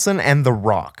 Willie Nelson and The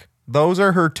Rock. Those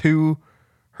are her two,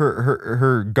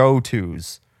 her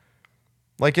go-tos.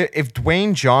 Like, if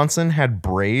Dwayne Johnson had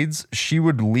braids, she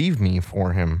would leave me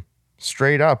for him.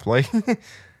 Straight up. Like,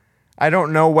 I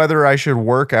don't know whether I should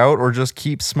work out or just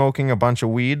keep smoking a bunch of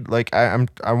weed. Like, I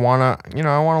want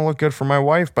to look good for my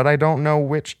wife, but I don't know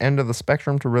which end of the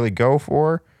spectrum to really go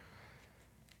for.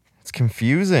 It's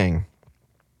confusing.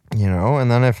 And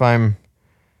then if I'm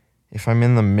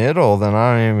in the middle, then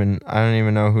I don't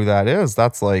even know who that is.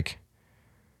 That's like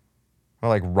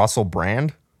Russell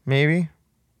Brand, maybe,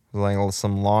 like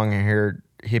some long-haired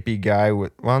hippie guy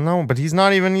with. Well, no, but he's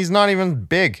not even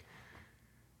big.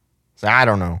 So I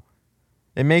don't know.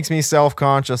 It makes me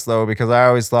self-conscious though, because I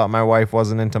always thought my wife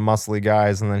wasn't into muscly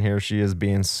guys, and then here she is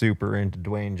being super into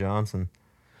Dwayne Johnson.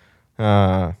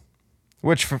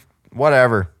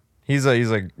 Whatever. He's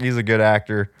a good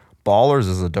actor. Ballers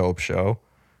is a dope show.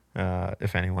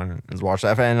 If anyone has watched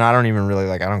that, and I don't even really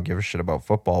I don't give a shit about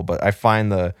football, but I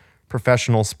find the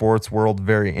professional sports world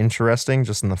very interesting,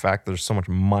 just in the fact that there's so much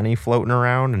money floating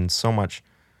around and so much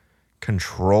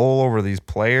control over these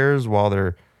players while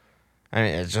they're. I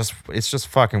mean, it's just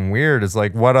fucking weird. It's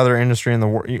like, what other industry in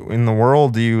the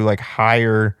world do you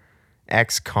hire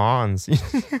ex-cons?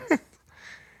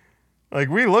 Like,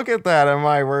 we look at that at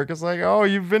my work. It's like, oh,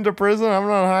 you've been to prison? I'm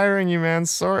not hiring you, man.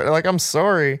 Sorry. Like, I'm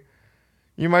sorry.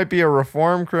 You might be a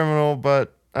reform criminal,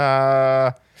 but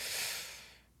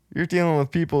you're dealing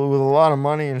with people with a lot of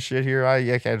money and shit here.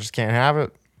 I just can't have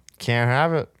it. Can't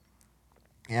have it.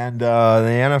 And the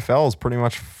NFL is pretty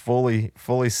much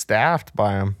fully staffed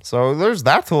by them. So there's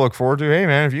that to look forward to. Hey,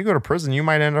 man, if you go to prison, you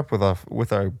might end up with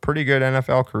a pretty good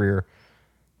NFL career.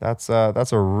 That's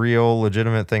a real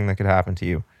legitimate thing that could happen to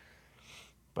you.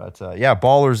 But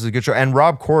Ballers is a good show, and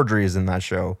Rob Corddry is in that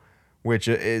show, which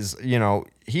is,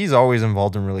 he's always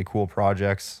involved in really cool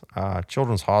projects.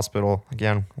 Children's Hospital,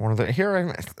 again, one of the, here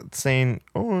I'm saying,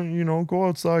 go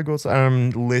outside. I'm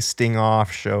listing off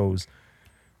shows,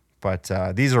 but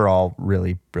these are all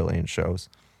really brilliant shows,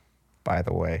 by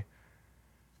the way.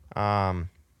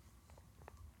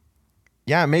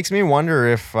 It makes me wonder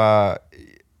if what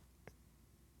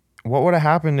would have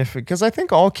happened because I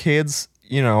think all kids,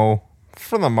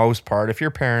 for the most part, if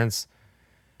your parents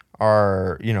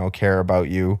are, care about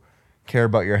you, care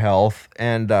about your health,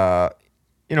 and,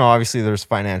 obviously there's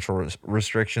financial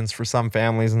restrictions for some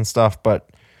families and stuff, but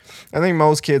I think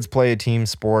most kids play a team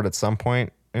sport at some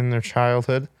point in their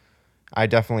childhood. I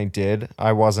definitely did.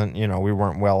 I wasn't, we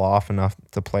weren't well off enough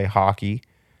to play hockey.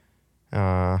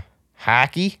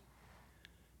 Hockey?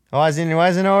 I wasn't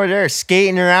over there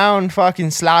skating around,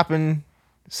 fucking slapping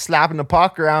the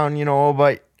puck around,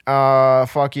 but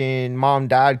fucking mom and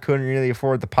dad couldn't really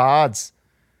afford the pods,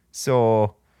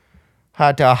 so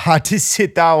had to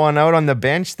sit that one out on the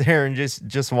bench there and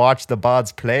just watch the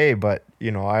buds play. But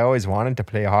I always wanted to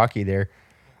play hockey there.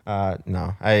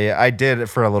 No, I did it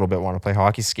for a little bit. Want to play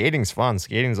hockey. Skating's fun.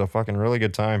 Skating's a fucking really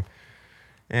good time.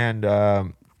 And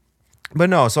but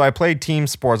no, so I played team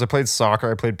sports. I played soccer.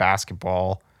 I played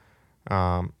basketball.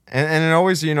 And it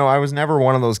always, I was never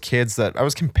one of those kids that I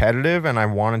was competitive, and I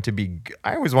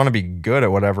always want to be good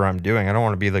at whatever I'm doing. I don't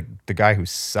want to be the guy who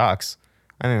sucks.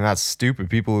 I think that's stupid.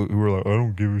 People who are like, I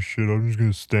don't give a shit. I'm just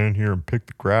going to stand here and pick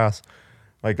the grass.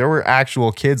 Like, there were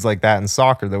actual kids like that in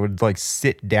soccer that would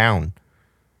sit down.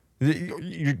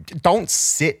 You don't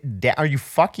sit down. Are you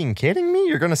fucking kidding me?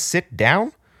 You're gonna sit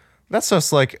down? That's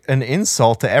just like an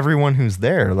insult to everyone who's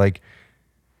there. Like,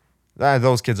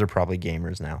 those kids are probably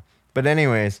gamers now. But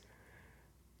anyways,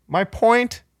 my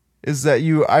point is that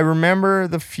I remember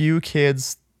the few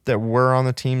kids that were on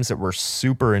the teams that were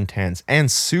super intense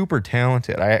and super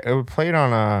talented. I played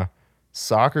on a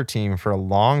soccer team for a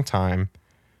long time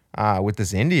with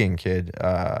this Indian kid.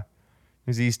 He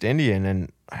was East Indian,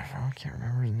 and I can't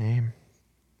remember his name.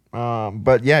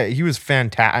 But yeah, he was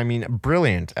fantastic. I mean,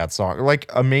 brilliant at soccer, like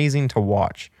amazing to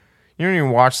watch. You don't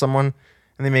even watch someone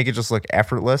and they make it just look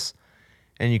effortless,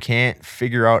 and you can't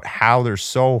figure out how they're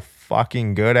so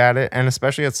fucking good at it. And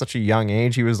especially at such a young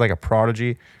age, he was like a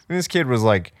prodigy. I mean, this kid was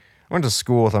like, I went to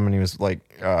school with him, and he was like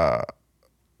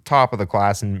top of the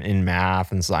class in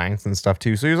math and science and stuff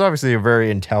too. So he was obviously a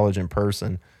very intelligent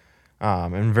person,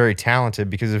 and very talented,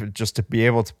 because just to be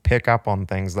able to pick up on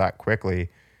things that quickly,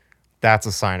 that's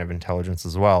a sign of intelligence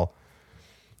as well.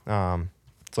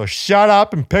 So shut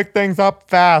up and pick things up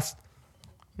fast,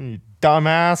 you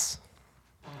dumbass.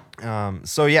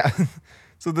 So yeah,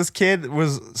 so this kid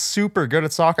was super good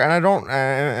at soccer,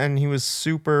 and he was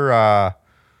super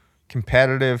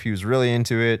competitive. He was really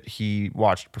into it. He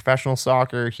watched professional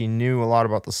soccer. He knew a lot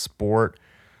about the sport.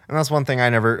 And that's one thing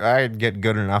I'd get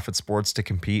good enough at sports to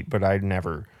compete, but I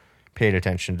never paid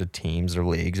attention to teams or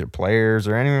leagues or players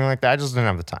or anything like that. I just didn't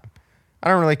have the time. I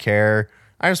don't really care.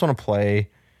 I just want to play.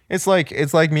 It's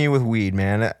like me with weed,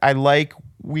 man. I like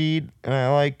weed, and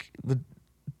I like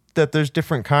that there's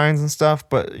different kinds and stuff,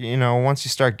 but once you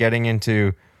start getting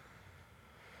into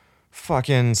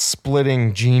fucking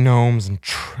splitting genomes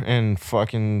and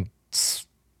fucking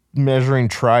measuring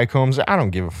trichomes, I don't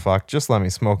give a fuck. Just let me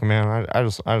smoke, man. I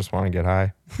just want to get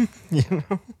high.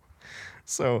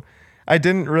 So I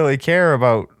didn't really care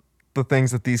about the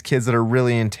things that these kids that are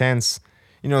really intense,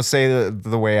 say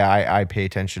the way I pay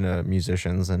attention to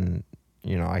musicians, and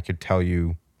I could tell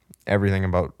you everything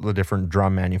about the different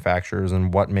drum manufacturers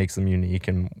and what makes them unique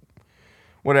and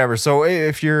whatever. So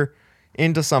if you're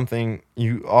into something,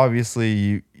 you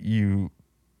obviously you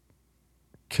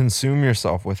consume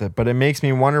yourself with it. But it makes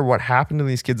me wonder what happened to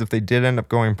these kids if they did end up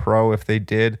going pro, if they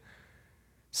did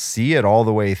see it all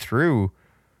the way through.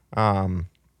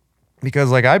 Because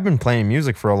like I've been playing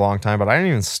music for a long time, but I didn't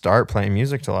even start playing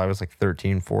music till I was like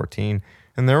 13, 14.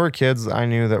 And there were kids I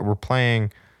knew that were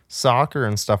playing soccer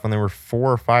and stuff when they were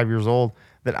 4 or 5 years old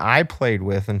that I played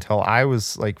with until I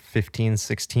was like 15,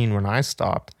 16 when I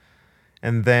stopped.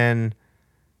 And then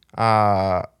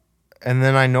I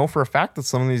know for a fact that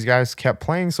some of these guys kept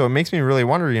playing. So it makes me really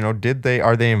wonder,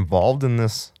 are they involved in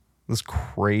this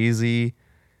crazy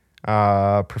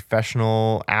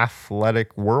professional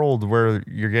athletic world where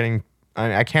you're getting,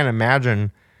 I can't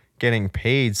imagine getting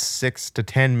paid $6 to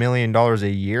 $10 million a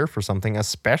year for something,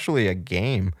 especially a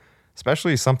game,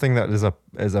 especially something that is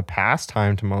a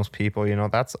pastime to most people.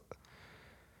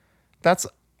 That's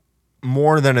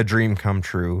more than a dream come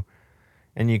true.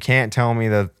 And you can't tell me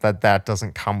that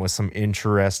doesn't come with some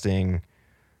interesting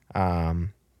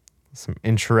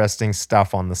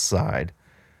stuff on the side.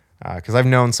 Because I've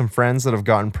known some friends that have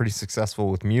gotten pretty successful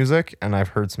with music, and I've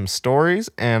heard some stories,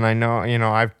 and I know,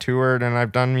 I've toured and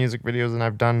I've done music videos and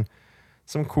I've done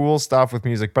some cool stuff with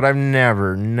music, but I've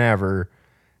never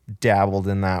dabbled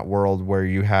in that world where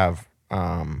you have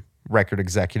record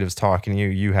executives talking to you.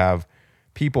 You have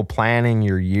people planning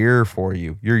your year for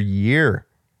you. Your year.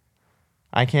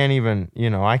 I can't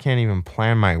even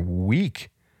plan my week.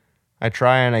 I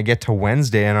try and I get to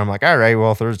Wednesday and I'm like, all right,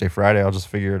 well, Thursday, Friday, I'll just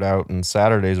figure it out. And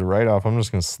Saturday's a write-off. I'm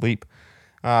just going to sleep.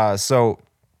 So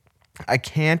I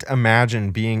can't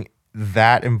imagine being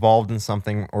that involved in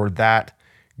something or that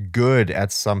good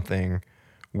at something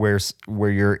where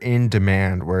you're in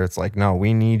demand, where it's like, no,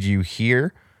 we need you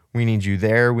here. We need you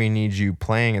there. We need you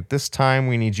playing at this time.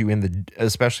 We need you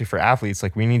especially for athletes,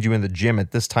 like we need you in the gym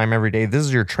at this time every day. This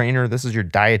is your trainer. This is your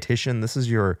dietitian. This is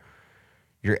your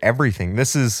everything.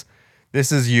 This is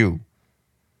you.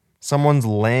 Someone's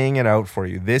laying it out for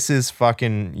you. This is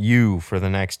fucking you for the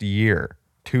next year,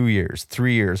 2 years,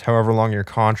 3 years, however long your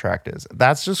contract is.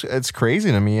 It's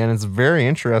crazy to me, and it's very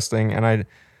interesting. And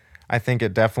I think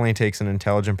it definitely takes an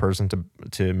intelligent person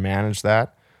to manage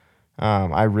that.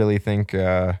 I really think,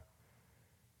 and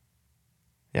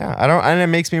it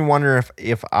makes me wonder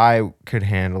if I could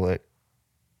handle it.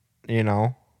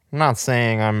 I'm not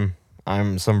saying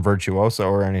I'm some virtuoso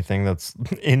or anything that's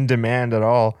in demand at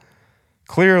all.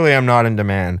 Clearly, I'm not in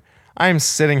demand. I'm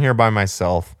sitting here by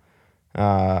myself.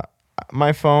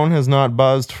 My phone has not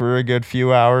buzzed for a good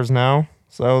few hours now,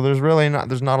 so there's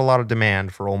not a lot of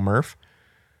demand for old Murph,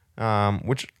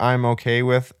 which I'm okay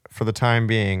with for the time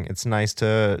being, it's nice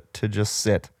to just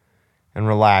sit and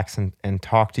relax and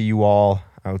talk to you all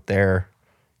out there.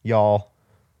 Y'all.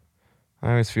 I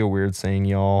always feel weird saying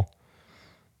y'all.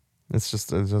 It's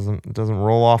just, it doesn't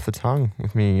roll off the tongue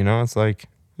with me, you know? It's like,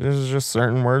 there's just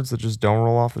certain words that just don't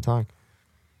roll off the tongue.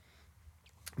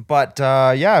 But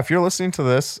yeah, if you're listening to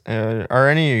this, are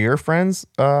any of your friends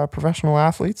professional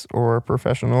athletes or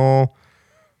professional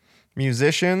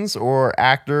musicians or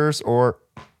actors or...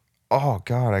 Oh,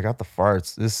 God, I got the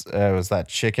farts. This was that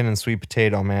chicken and sweet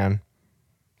potato, man.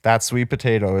 That sweet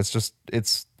potato, it's just,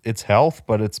 it's health,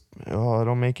 but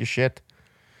it'll make you shit.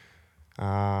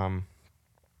 Yeah.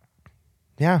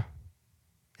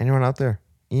 Anyone out there,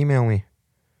 email me.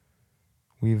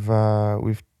 We've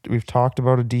talked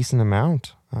about a decent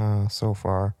amount so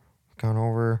far. We've gone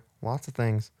over lots of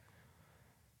things.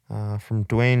 From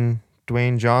Dwayne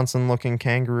Johnson looking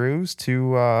kangaroos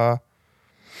to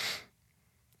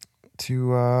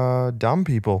dumb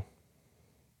people.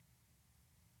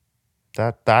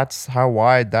 That's how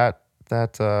wide that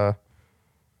what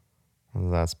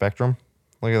is that spectrum?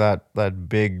 Look at that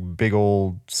big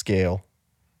old scale.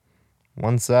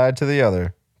 One side to the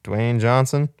other. Dwayne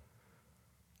Johnson,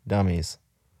 dummies.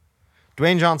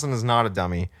 Dwayne Johnson is not a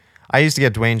dummy. I used to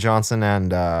get Dwayne Johnson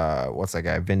and what's that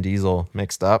guy, Vin Diesel,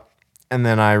 mixed up, and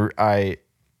then I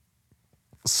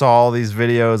saw all these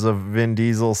videos of Vin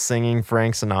Diesel singing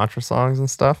Frank Sinatra songs and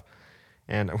stuff.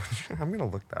 And I'm going to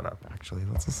look that up, actually.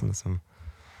 Let's listen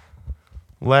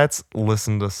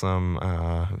to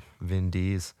some Vin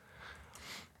Diesel.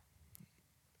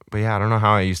 But yeah, I don't know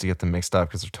how I used to get them mixed up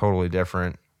because they're totally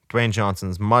different. Dwayne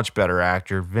Johnson's much better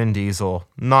actor. Vin Diesel,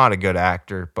 not a good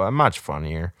actor, but much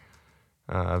funnier.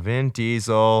 Vin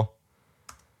Diesel.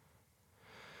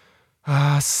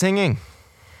 Singing.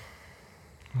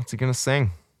 What's he going to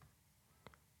sing?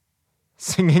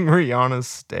 Singing Rihanna's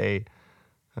Stay.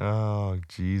 Oh,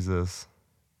 Jesus.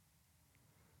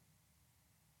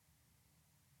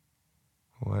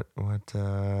 What do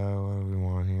we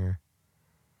want here?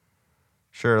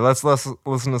 Sure, let's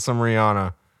listen to some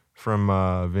Rihanna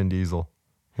from Vin Diesel.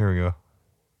 Here we go.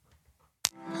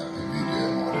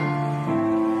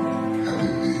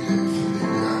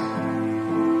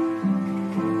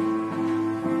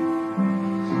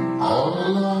 All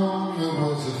along it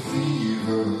was a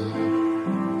fever.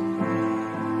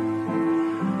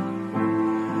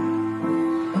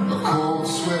 A cold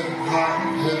sweat,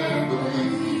 hot-headed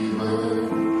believer.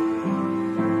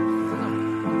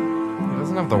 He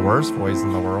doesn't have the worst voice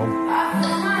in the world.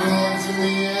 Hands in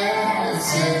the air and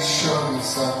said, show me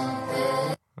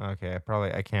something. Okay,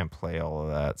 I can't play all of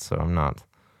that, so I'm not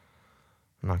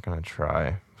gonna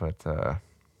try. But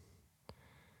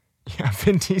yeah,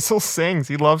 Vin Diesel sings.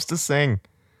 He loves to sing.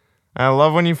 I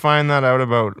love when you find that out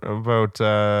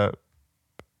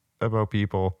about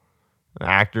people,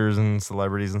 actors and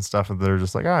celebrities and stuff, and they're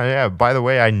just like, oh yeah, by the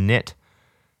way, I knit.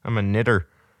 I'm a knitter.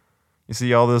 You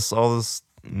see all this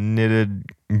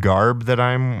knitted garb that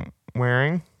I'm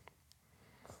wearing?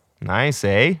 Nice,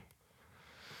 eh?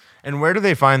 And where do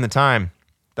they find the time?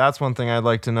 That's one thing I'd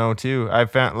like to know too. I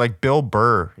found like Bill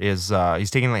Burr is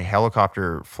he's taking like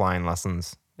helicopter flying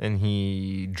lessons, and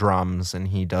he drums and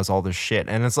he does all this shit,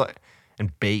 and it's like,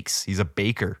 and bakes. He's a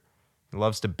baker. He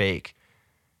loves to bake.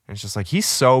 And it's just like, he's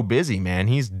so busy, man.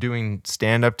 He's doing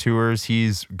stand-up tours.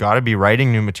 He's got to be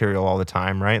writing new material all the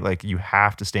time, right? Like, you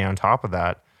have to stay on top of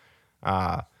that.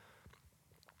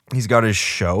 He's got his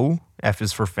show, F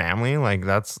is for Family. Like,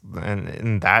 that's,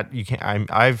 and that you can't,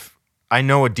 I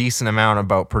know a decent amount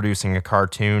about producing a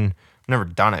cartoon. I've never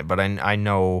done it, but I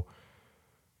know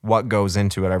what goes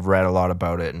into it. I've read a lot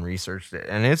about it and researched it,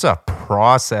 and it's a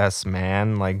process,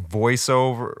 man. Like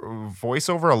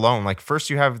voiceover alone. Like, first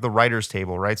you have the writer's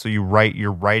table, right? So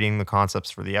you're writing the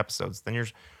concepts for the episodes. Then you're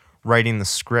writing the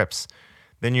scripts.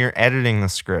 Then you're editing the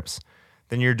scripts.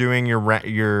 Then you're doing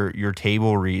your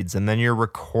table reads, and then you're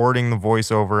recording the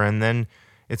voiceover, and then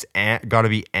it's got to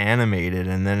be animated,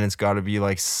 and then it's got to be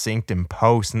like synced in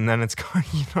post, and then it's got,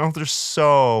 there's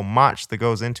so much that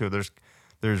goes into it.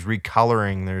 There's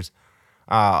recoloring, there's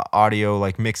audio,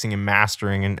 like mixing and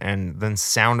mastering, and then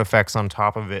sound effects on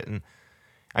top of it. And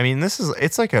I mean,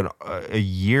 it's like a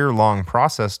year-long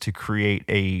process to create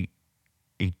a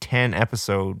 10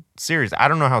 episode series. I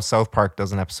don't know how South Park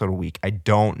does an episode a week. I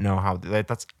don't know how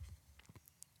that's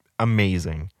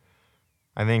amazing.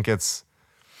 I think that's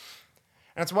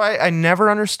why I never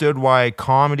understood why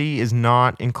comedy is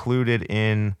not included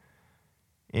in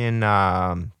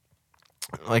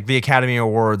like the Academy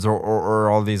Awards or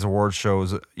all these award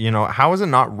shows. How is it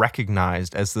not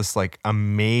recognized as this like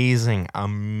amazing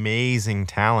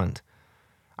talent?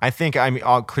 I think, I mean,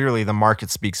 clearly the market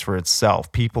speaks for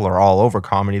itself. People are all over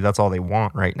comedy. That's all they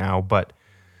want right now. But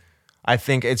I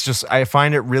think it's just, I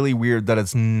find it really weird that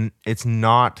it's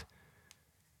not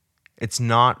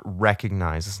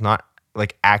recognized. It's not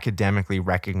like academically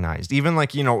recognized. Even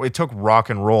like, you know, it took rock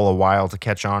and roll a while to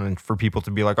catch on and for people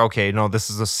to be like, okay, no, this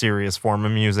is a serious form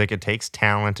of music. It takes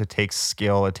talent, it takes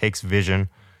skill, it takes vision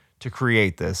to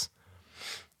create this.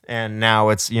 And now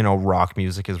it's, you know, rock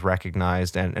music is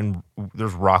recognized and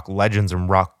there's rock legends and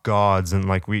rock gods. And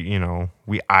like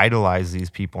we idolize these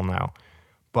people now.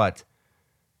 But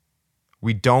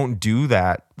we don't do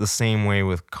that the same way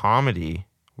with comedy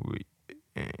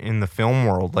in the film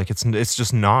world. Like it's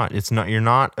just not. It's not. You're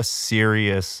not a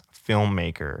serious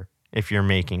filmmaker if you're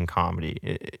making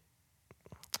comedy.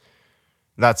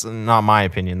 That's not my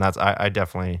opinion. I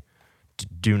definitely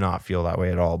do not feel that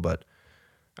way at all. But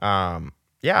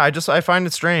yeah, I find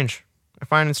it strange. So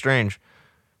I think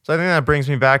that brings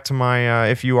me back to my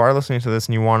if you are listening to this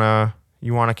and you wanna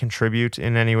contribute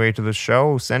in any way to the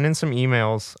show, send in some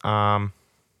emails.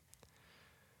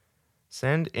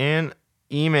 Send in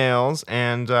emails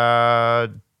and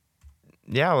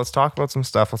yeah, let's talk about some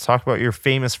stuff. Let's talk about your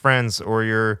famous friends or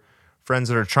your friends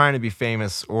that are trying to be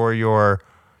famous or your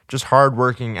just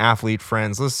hardworking athlete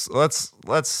friends.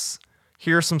 Let's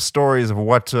hear some stories of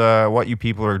what you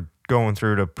people are going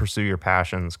through to pursue your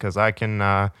passions, because I can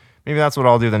maybe that's what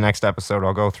I'll do the next episode.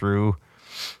 I'll go through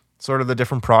sort of the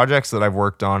different projects that I've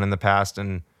worked on in the past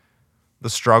and the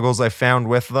struggles I found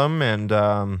with them, and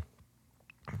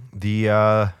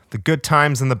the good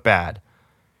times and the bad,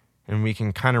 and we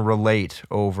can kind of relate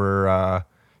over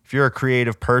if you're a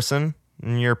creative person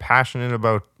and you're passionate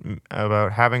about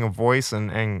having a voice,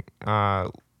 and I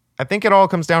think it all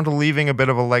comes down to leaving a bit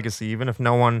of a legacy, even if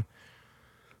no one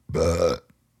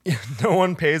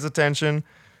pays attention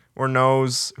or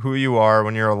knows who you are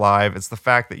when you're alive. It's the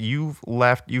fact that you've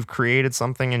created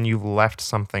something and you've left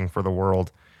something for the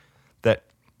world, that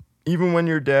even when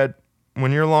you're dead,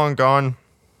 when you're long gone,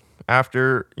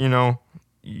 after, you know,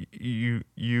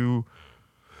 you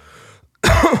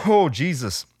oh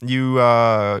Jesus, you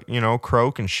know,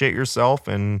 croak and shit yourself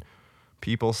and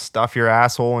people stuff your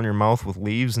asshole in your mouth with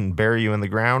leaves and bury you in the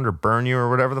ground or burn you or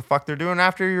whatever the fuck they're doing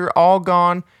after you're all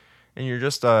gone, and you're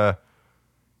just a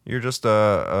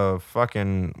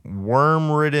fucking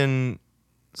worm-ridden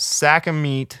sack of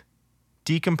meat,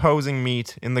 decomposing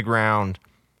meat in the ground.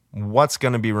 What's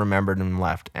going to be remembered and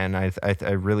left? And I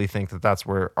really think that that's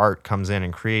where art comes in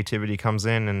and creativity comes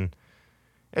in, and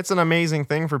it's an amazing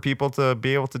thing for people to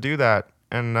be able to do that.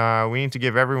 And we need to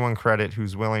give everyone credit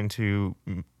who's willing to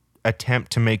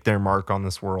attempt to make their mark on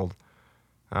this world.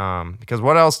 Because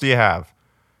what else do you have?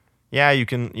 Yeah, you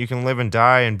can live and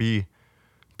die and be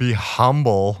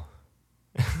humble,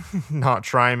 not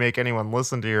try and make anyone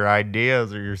listen to your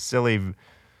ideas or your silly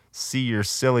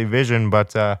vision,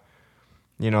 but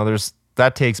you know,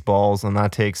 that takes balls, and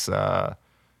that takes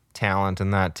talent,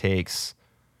 and that takes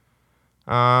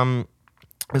a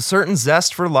certain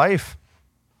zest for life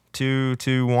to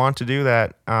want to do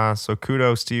that. So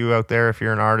kudos to you out there if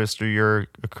you're an artist or you're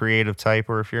a creative type,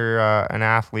 or if you're an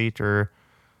athlete, or,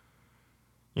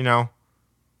 you know,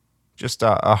 just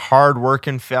a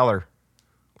hard-working feller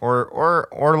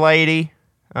or lady.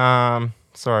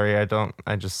 Sorry,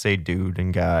 I just say dude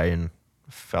and guy and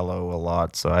fellow a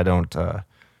lot, so I don't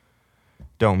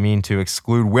mean to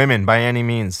exclude women by any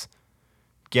means.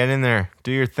 Get in there,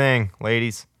 do your thing,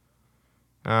 ladies.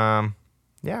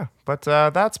 Yeah, but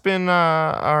that's been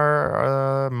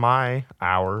my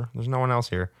hour. There's no one else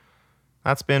here.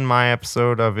 That's been my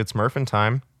episode of It's Murphin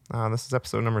Time. This is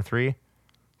episode number 3.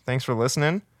 Thanks for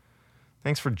listening.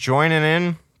 Thanks for joining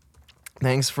in.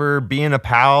 Thanks for being a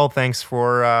pal. Thanks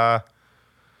for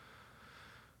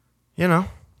you know,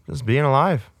 just being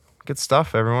alive. Good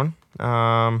stuff, everyone.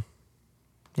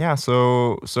 Yeah,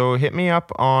 so hit me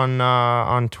up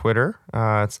on Twitter.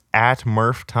 It's at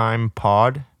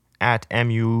MurphTimePod, at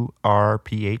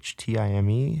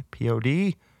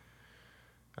MurphTimepod.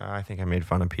 I think I made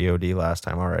fun of POD last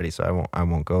time already, so I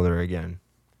won't go there again.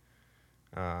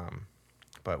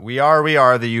 But we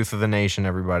are the youth of the nation,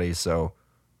 everybody. So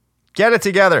get it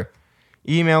together.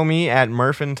 Email me at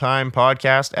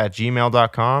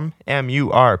murphintimepodcast@gmail.com.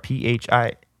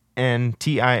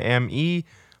 MurphinTime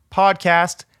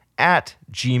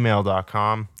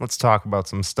podcast@gmail.com. Let's talk about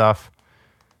some stuff.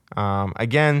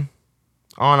 Again,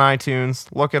 on iTunes,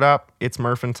 look it up. It's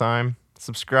Murphin Time.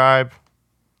 Subscribe,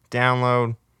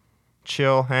 download,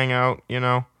 chill, hang out, you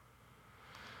know.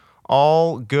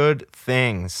 All good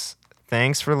things.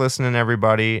 Thanks for listening,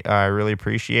 everybody. I really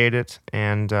appreciate it.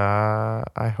 And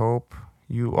I hope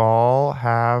you all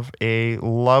have a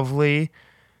lovely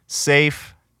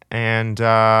safe and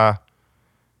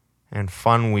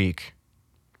fun week.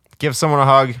 Give someone a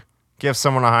hug. Give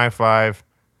someone a high five.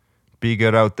 Be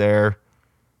good out there.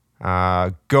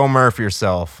 Go Murph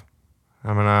yourself.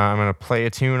 I'm gonna play a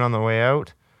tune on the way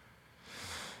out.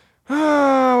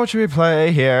 What should we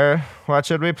play here? What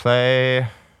should we play?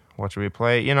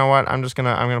 You know what? I'm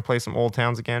gonna play some Old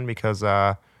Towns again because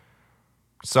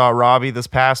saw Robbie this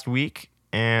past week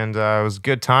and it was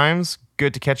good times.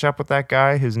 Good to catch up with that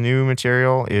guy. His new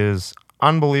material is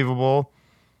unbelievable.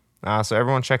 So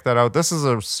everyone check that out. This is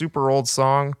a super old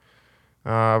song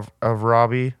of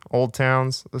Robbie, Old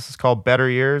Towns. This is called Better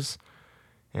Years.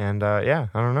 And I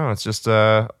don't know. It's just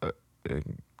good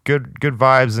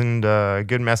vibes and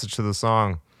good message to the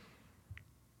song.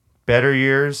 Better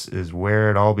Years is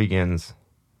where it all begins.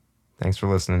 Thanks for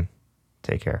listening.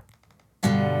 Take care.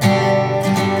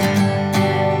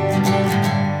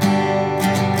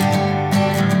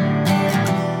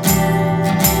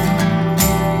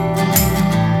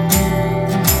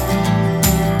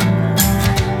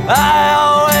 I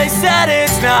always said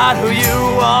it's not who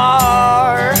you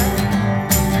are,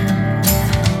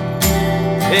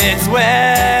 it's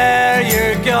where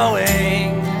you're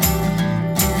going.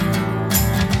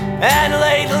 And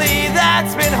lately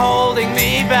that's been holding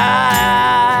me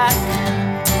back.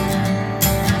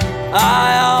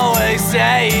 I always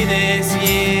say this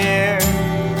year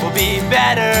will be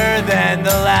better than the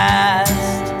last.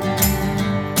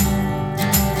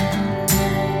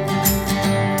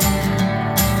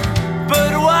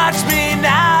 But watch me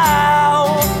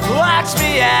now, watch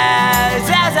me as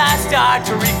I start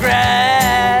to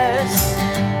regress.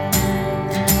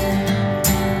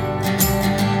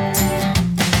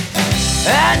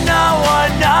 And no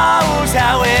one knows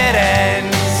how it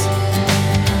ends.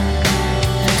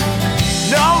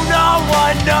 No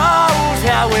one knows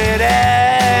how it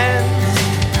ends.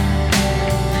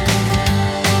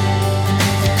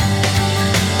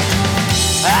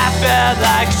 I felt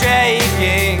like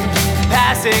shaking,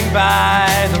 passing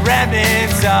by the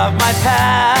remnants of my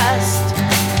past.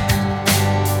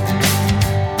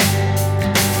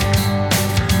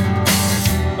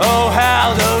 Oh,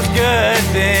 how those good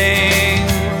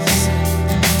things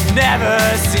never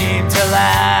seem to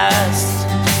last.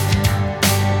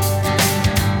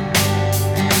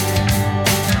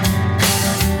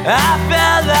 I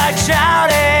felt like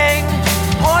shouting,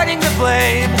 pointing the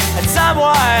blame at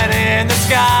someone in the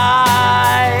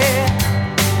sky.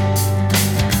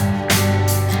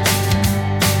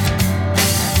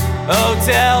 Oh,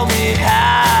 tell me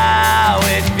how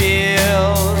it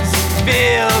feels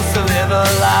to live a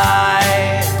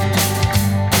lie.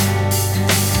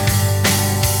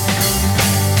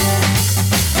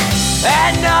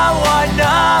 And no one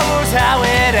knows how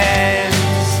it ends.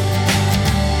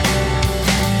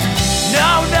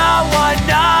 No one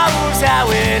knows how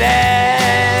it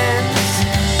ends.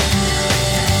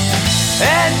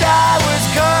 And I was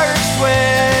cursed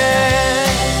with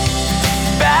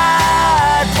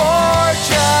bad fortune.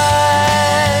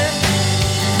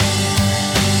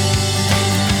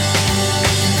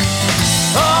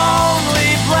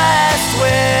 Only blessed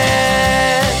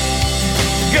with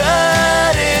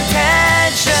good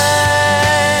intentions.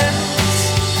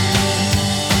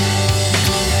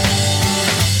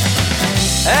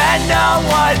 And no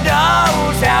one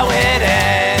knows how it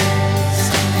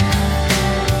ends.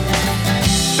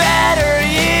 Better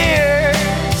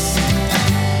years.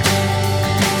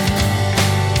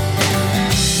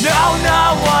 No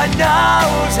one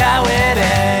knows how it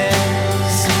ends.